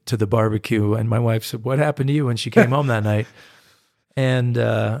made it to the barbecue. And my wife said, what happened to you when she came home that night? And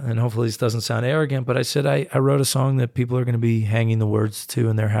hopefully this doesn't sound arrogant, but I said, I wrote a song that people are going to be hanging the words to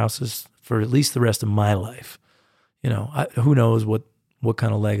in their houses for at least the rest of my life. You know, who knows what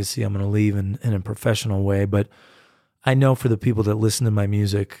kind of legacy I'm going to leave in a professional way. But I know for the people that listen to my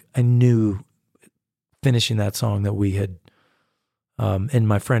music, I knew finishing that song that we had, and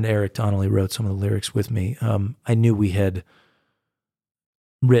my friend Eric Donnelly wrote some of the lyrics with me. I knew we had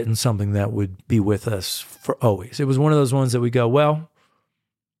written something that would be with us for always. It was one of those ones that we go, well,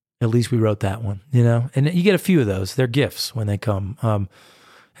 At least we wrote that one, you know? And you get a few of those. They're gifts when they come.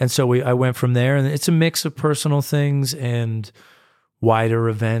 And so I went from there, and it's a mix of personal things and wider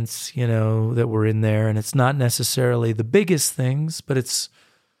events, you know, that were in there. And it's not necessarily the biggest things, but it's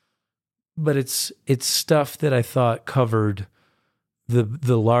stuff that I thought covered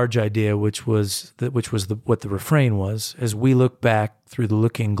the large idea, which was what the refrain was. As we look back through the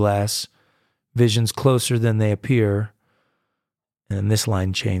looking glass, visions closer than they appear. And this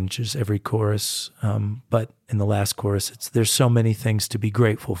line changes every chorus, but in the last chorus, there's so many things to be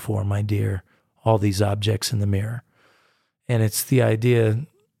grateful for, my dear, all these objects in the mirror. And it's the idea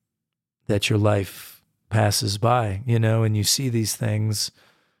that your life passes by, you know, and you see these things,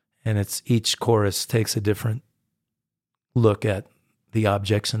 and it's each chorus takes a different look at the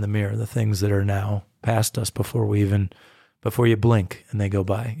objects in the mirror, the things that are now past us before you blink and they go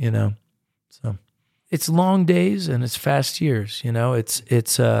by, you know. So it's long days and it's fast years, you know. It's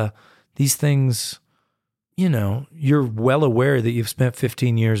these things, you know, you're well aware that you've spent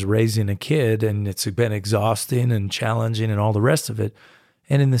 15 years raising a kid and it's been exhausting and challenging and all the rest of it.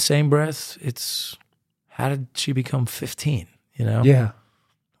 And in the same breath, it's how did she become 15, you know? Yeah.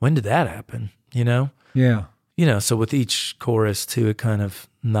 When did that happen, you know? Yeah. You know, so with each chorus too, it kind of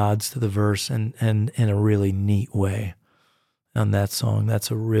nods to the verse and in a really neat way on that song. That's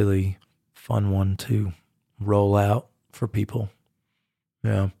a really fun one to roll out for people.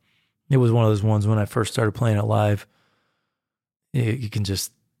 Yeah. It was one of those ones when I first started playing it live, you can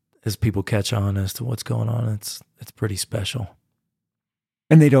just, as people catch on as to what's going on, it's pretty special.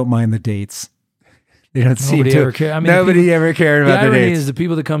 And they don't mind the dates. They don't seem Nobody to. ever care. I mean, Nobody ever cared about the irony dates. is the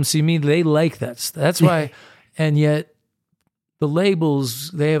people that come see me, they like that. That's why, and yet the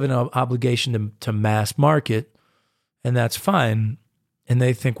labels, they have an obligation to mass market, and that's fine. And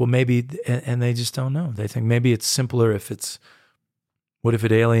they think, well, maybe, and they just don't know. They think maybe it's simpler what if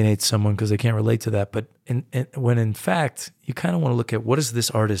it alienates someone because they can't relate to that? But when in fact, you kind of want to look at what does this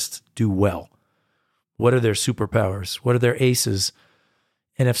artist do well? What are their superpowers? What are their aces?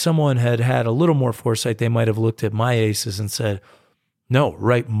 And if someone had had a little more foresight, they might have looked at my aces and said, no,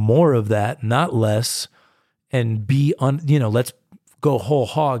 write more of that, not less, and let's go whole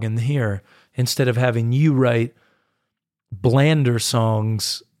hog in here instead of having you write blander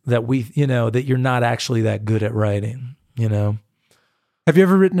songs that that you're not actually that good at writing, you know? Have you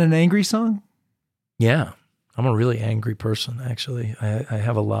ever written an angry song? Yeah. I'm a really angry person, actually. I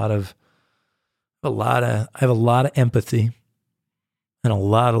have a lot of empathy and a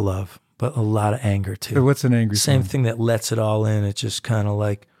lot of love, but a lot of anger too. So what's an angry song? Same thing that lets it all in. It just kind of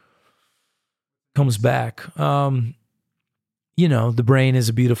like comes back. The Brain is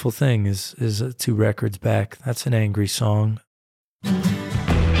a Beautiful Thing is 2 records back. That's an angry song.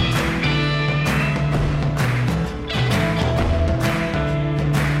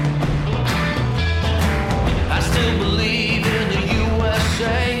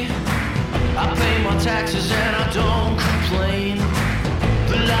 Taxes and I don't complain.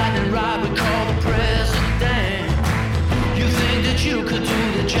 The lightning rod we call the president. You think that you could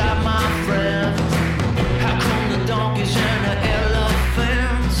do the job, my friend? How come the donkeys and the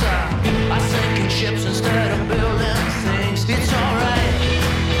elephants are sinking ships instead of building things? It's alright,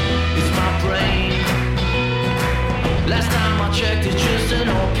 it's my brain. Last time I checked, it's just an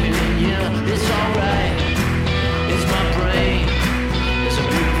opinion. It's alright, it's my brain. It's a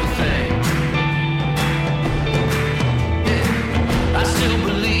beautiful thing. I still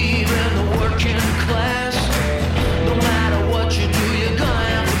believe in the working class. No matter what you do, you're gonna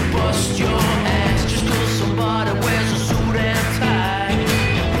have to bust your ass. Just 'cause somebody wears a suit and tie,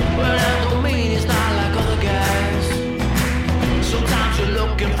 well, that don't mean he's not like other guys. Sometimes you're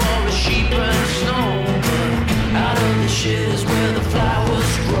looking for a sheep and snow, but out of the shit is where the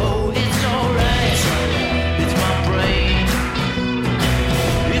flowers grow. It's alright, it's my brain.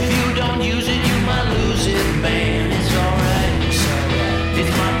 If you don't use it, you might lose it, man. It's alright. It's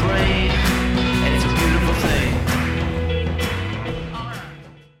my brain, and it's a beautiful thing.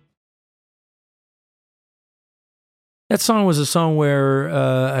 That song was a song where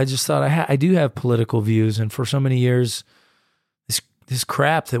I just thought I do have political views, and for so many years, this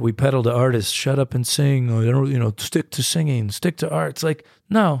crap that we peddle to artists, shut up and sing, or, stick to singing, stick to art. It's like,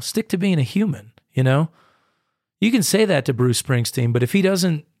 no, stick to being a human, you know? You can say that to Bruce Springsteen, but if he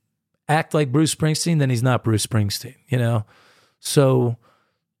doesn't act like Bruce Springsteen, then he's not Bruce Springsteen, you know? So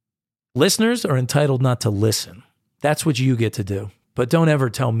listeners are entitled not to listen. That's what you get to do. But don't ever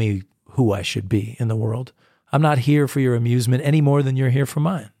tell me who I should be in the world. I'm not here for your amusement any more than you're here for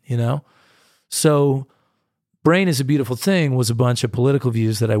mine, you know? So Brain is a Beautiful Thing was a bunch of political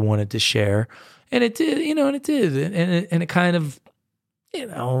views that I wanted to share. And it did, and it did. And it kind of,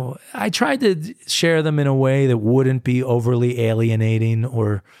 I tried to share them in a way that wouldn't be overly alienating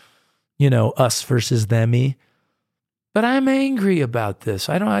or, us versus them-y. But I'm angry about this.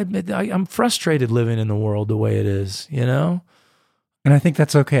 I'm frustrated living in the world the way it is, And I think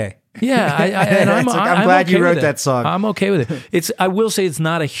that's okay. Yeah, I'm glad okay you wrote with that song. I'm okay with it. I will say it's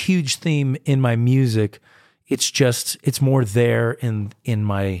not a huge theme in my music. It's more there in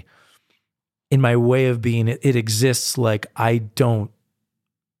my way of being. It exists like I don't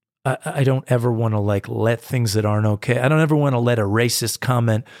ever want to let things that aren't okay. I don't ever want to let a racist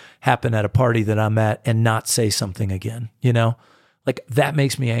comment happen at a party that I'm at and not say something again, that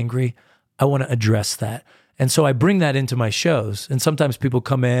makes me angry. I want to address that. And so I bring that into my shows, and sometimes people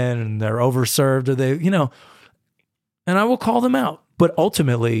come in and they're overserved or they, and I will call them out. But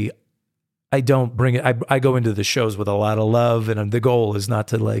ultimately, I don't bring it. I go into the shows with a lot of love, and the goal is not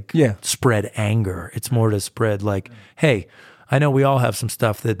to spread anger. It's more to spread hey, I know we all have some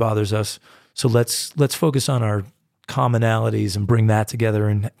stuff that bothers us, so let's focus on our commonalities and bring that together.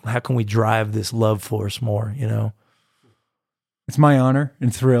 And how can we drive this love force more? It's my honor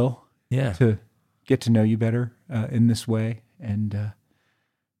and thrill, to get to know you better in this way, and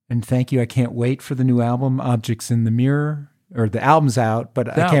thank you. I can't wait for the new album, Objects in the Mirror. Or the album's out, but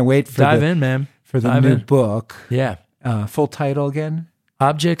I can't wait for the new book. Yeah. Full title again?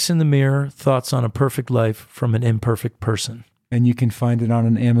 Objects in the Mirror, Thoughts on a Perfect Life from an Imperfect Person. And you can find it on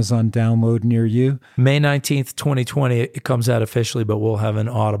an Amazon download near you. May 19th, 2020, it comes out officially, but we'll have an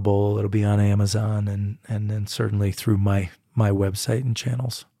Audible. It'll be on Amazon and then certainly through my website and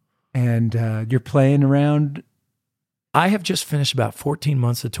channels. And you're playing around? I have just finished about 14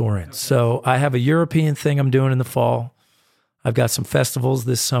 months of touring. So I have a European thing I'm doing in the fall. I've got some festivals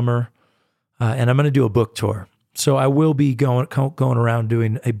this summer, and I'm going to do a book tour. So I will be going around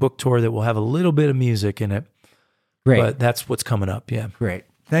doing a book tour that will have a little bit of music in it. Great. But that's what's coming up, yeah. Great.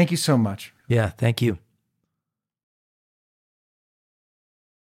 Thank you so much. Yeah, thank you.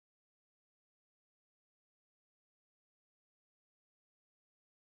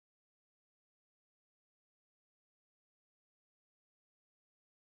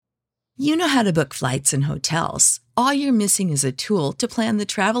 You know how to book flights and hotels. All you're missing is a tool to plan the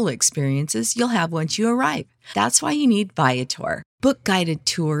travel experiences you'll have once you arrive. That's why you need Viator. Book guided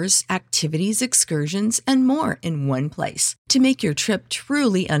tours, activities, excursions, and more in one place to make your trip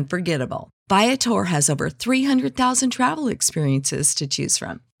truly unforgettable. Viator has over 300,000 travel experiences to choose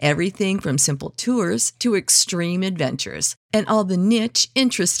from. Everything from simple tours to extreme adventures and all the niche,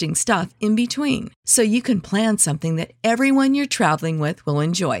 interesting stuff in between. So you can plan something that everyone you're traveling with will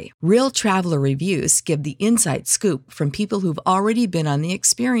enjoy. Real traveler reviews give the inside scoop from people who've already been on the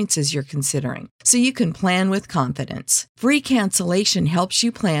experiences you're considering. So you can plan with confidence. Free cancellation helps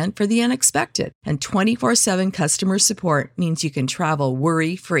you plan for the unexpected. And 24/7 customer support means you can travel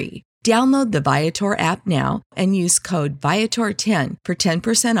worry-free. Download the Viator app now and use code Viator10 for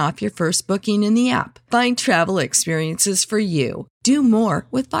 10% off your first booking in the app. Find travel experiences for you. Do more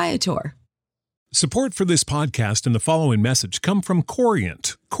with Viator. Support for this podcast and the following message come from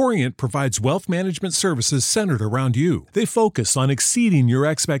Corient. Corient provides wealth management services centered around you. They focus on exceeding your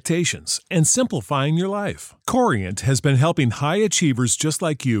expectations and simplifying your life. Corient has been helping high achievers just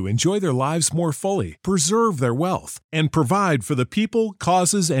like you enjoy their lives more fully, preserve their wealth, and provide for the people,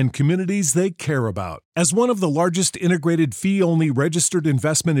 causes, and communities they care about. As one of the largest integrated fee-only registered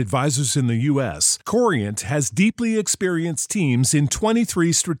investment advisors in the U.S., Corient has deeply experienced teams in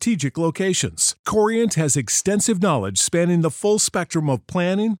 23 strategic locations. Corient has extensive knowledge spanning the full spectrum of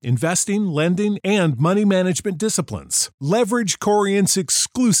planning, investing, lending, and money management disciplines. Leverage Corient's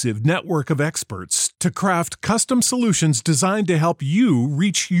exclusive network of experts to craft custom solutions designed to help you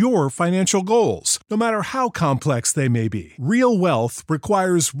reach your financial goals, no matter how complex they may be. Real wealth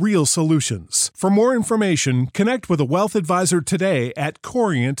requires real solutions. For more information, connect with a wealth advisor today at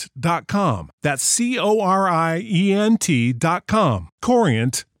Corient.com. That's Corient.com.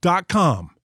 Corient.com.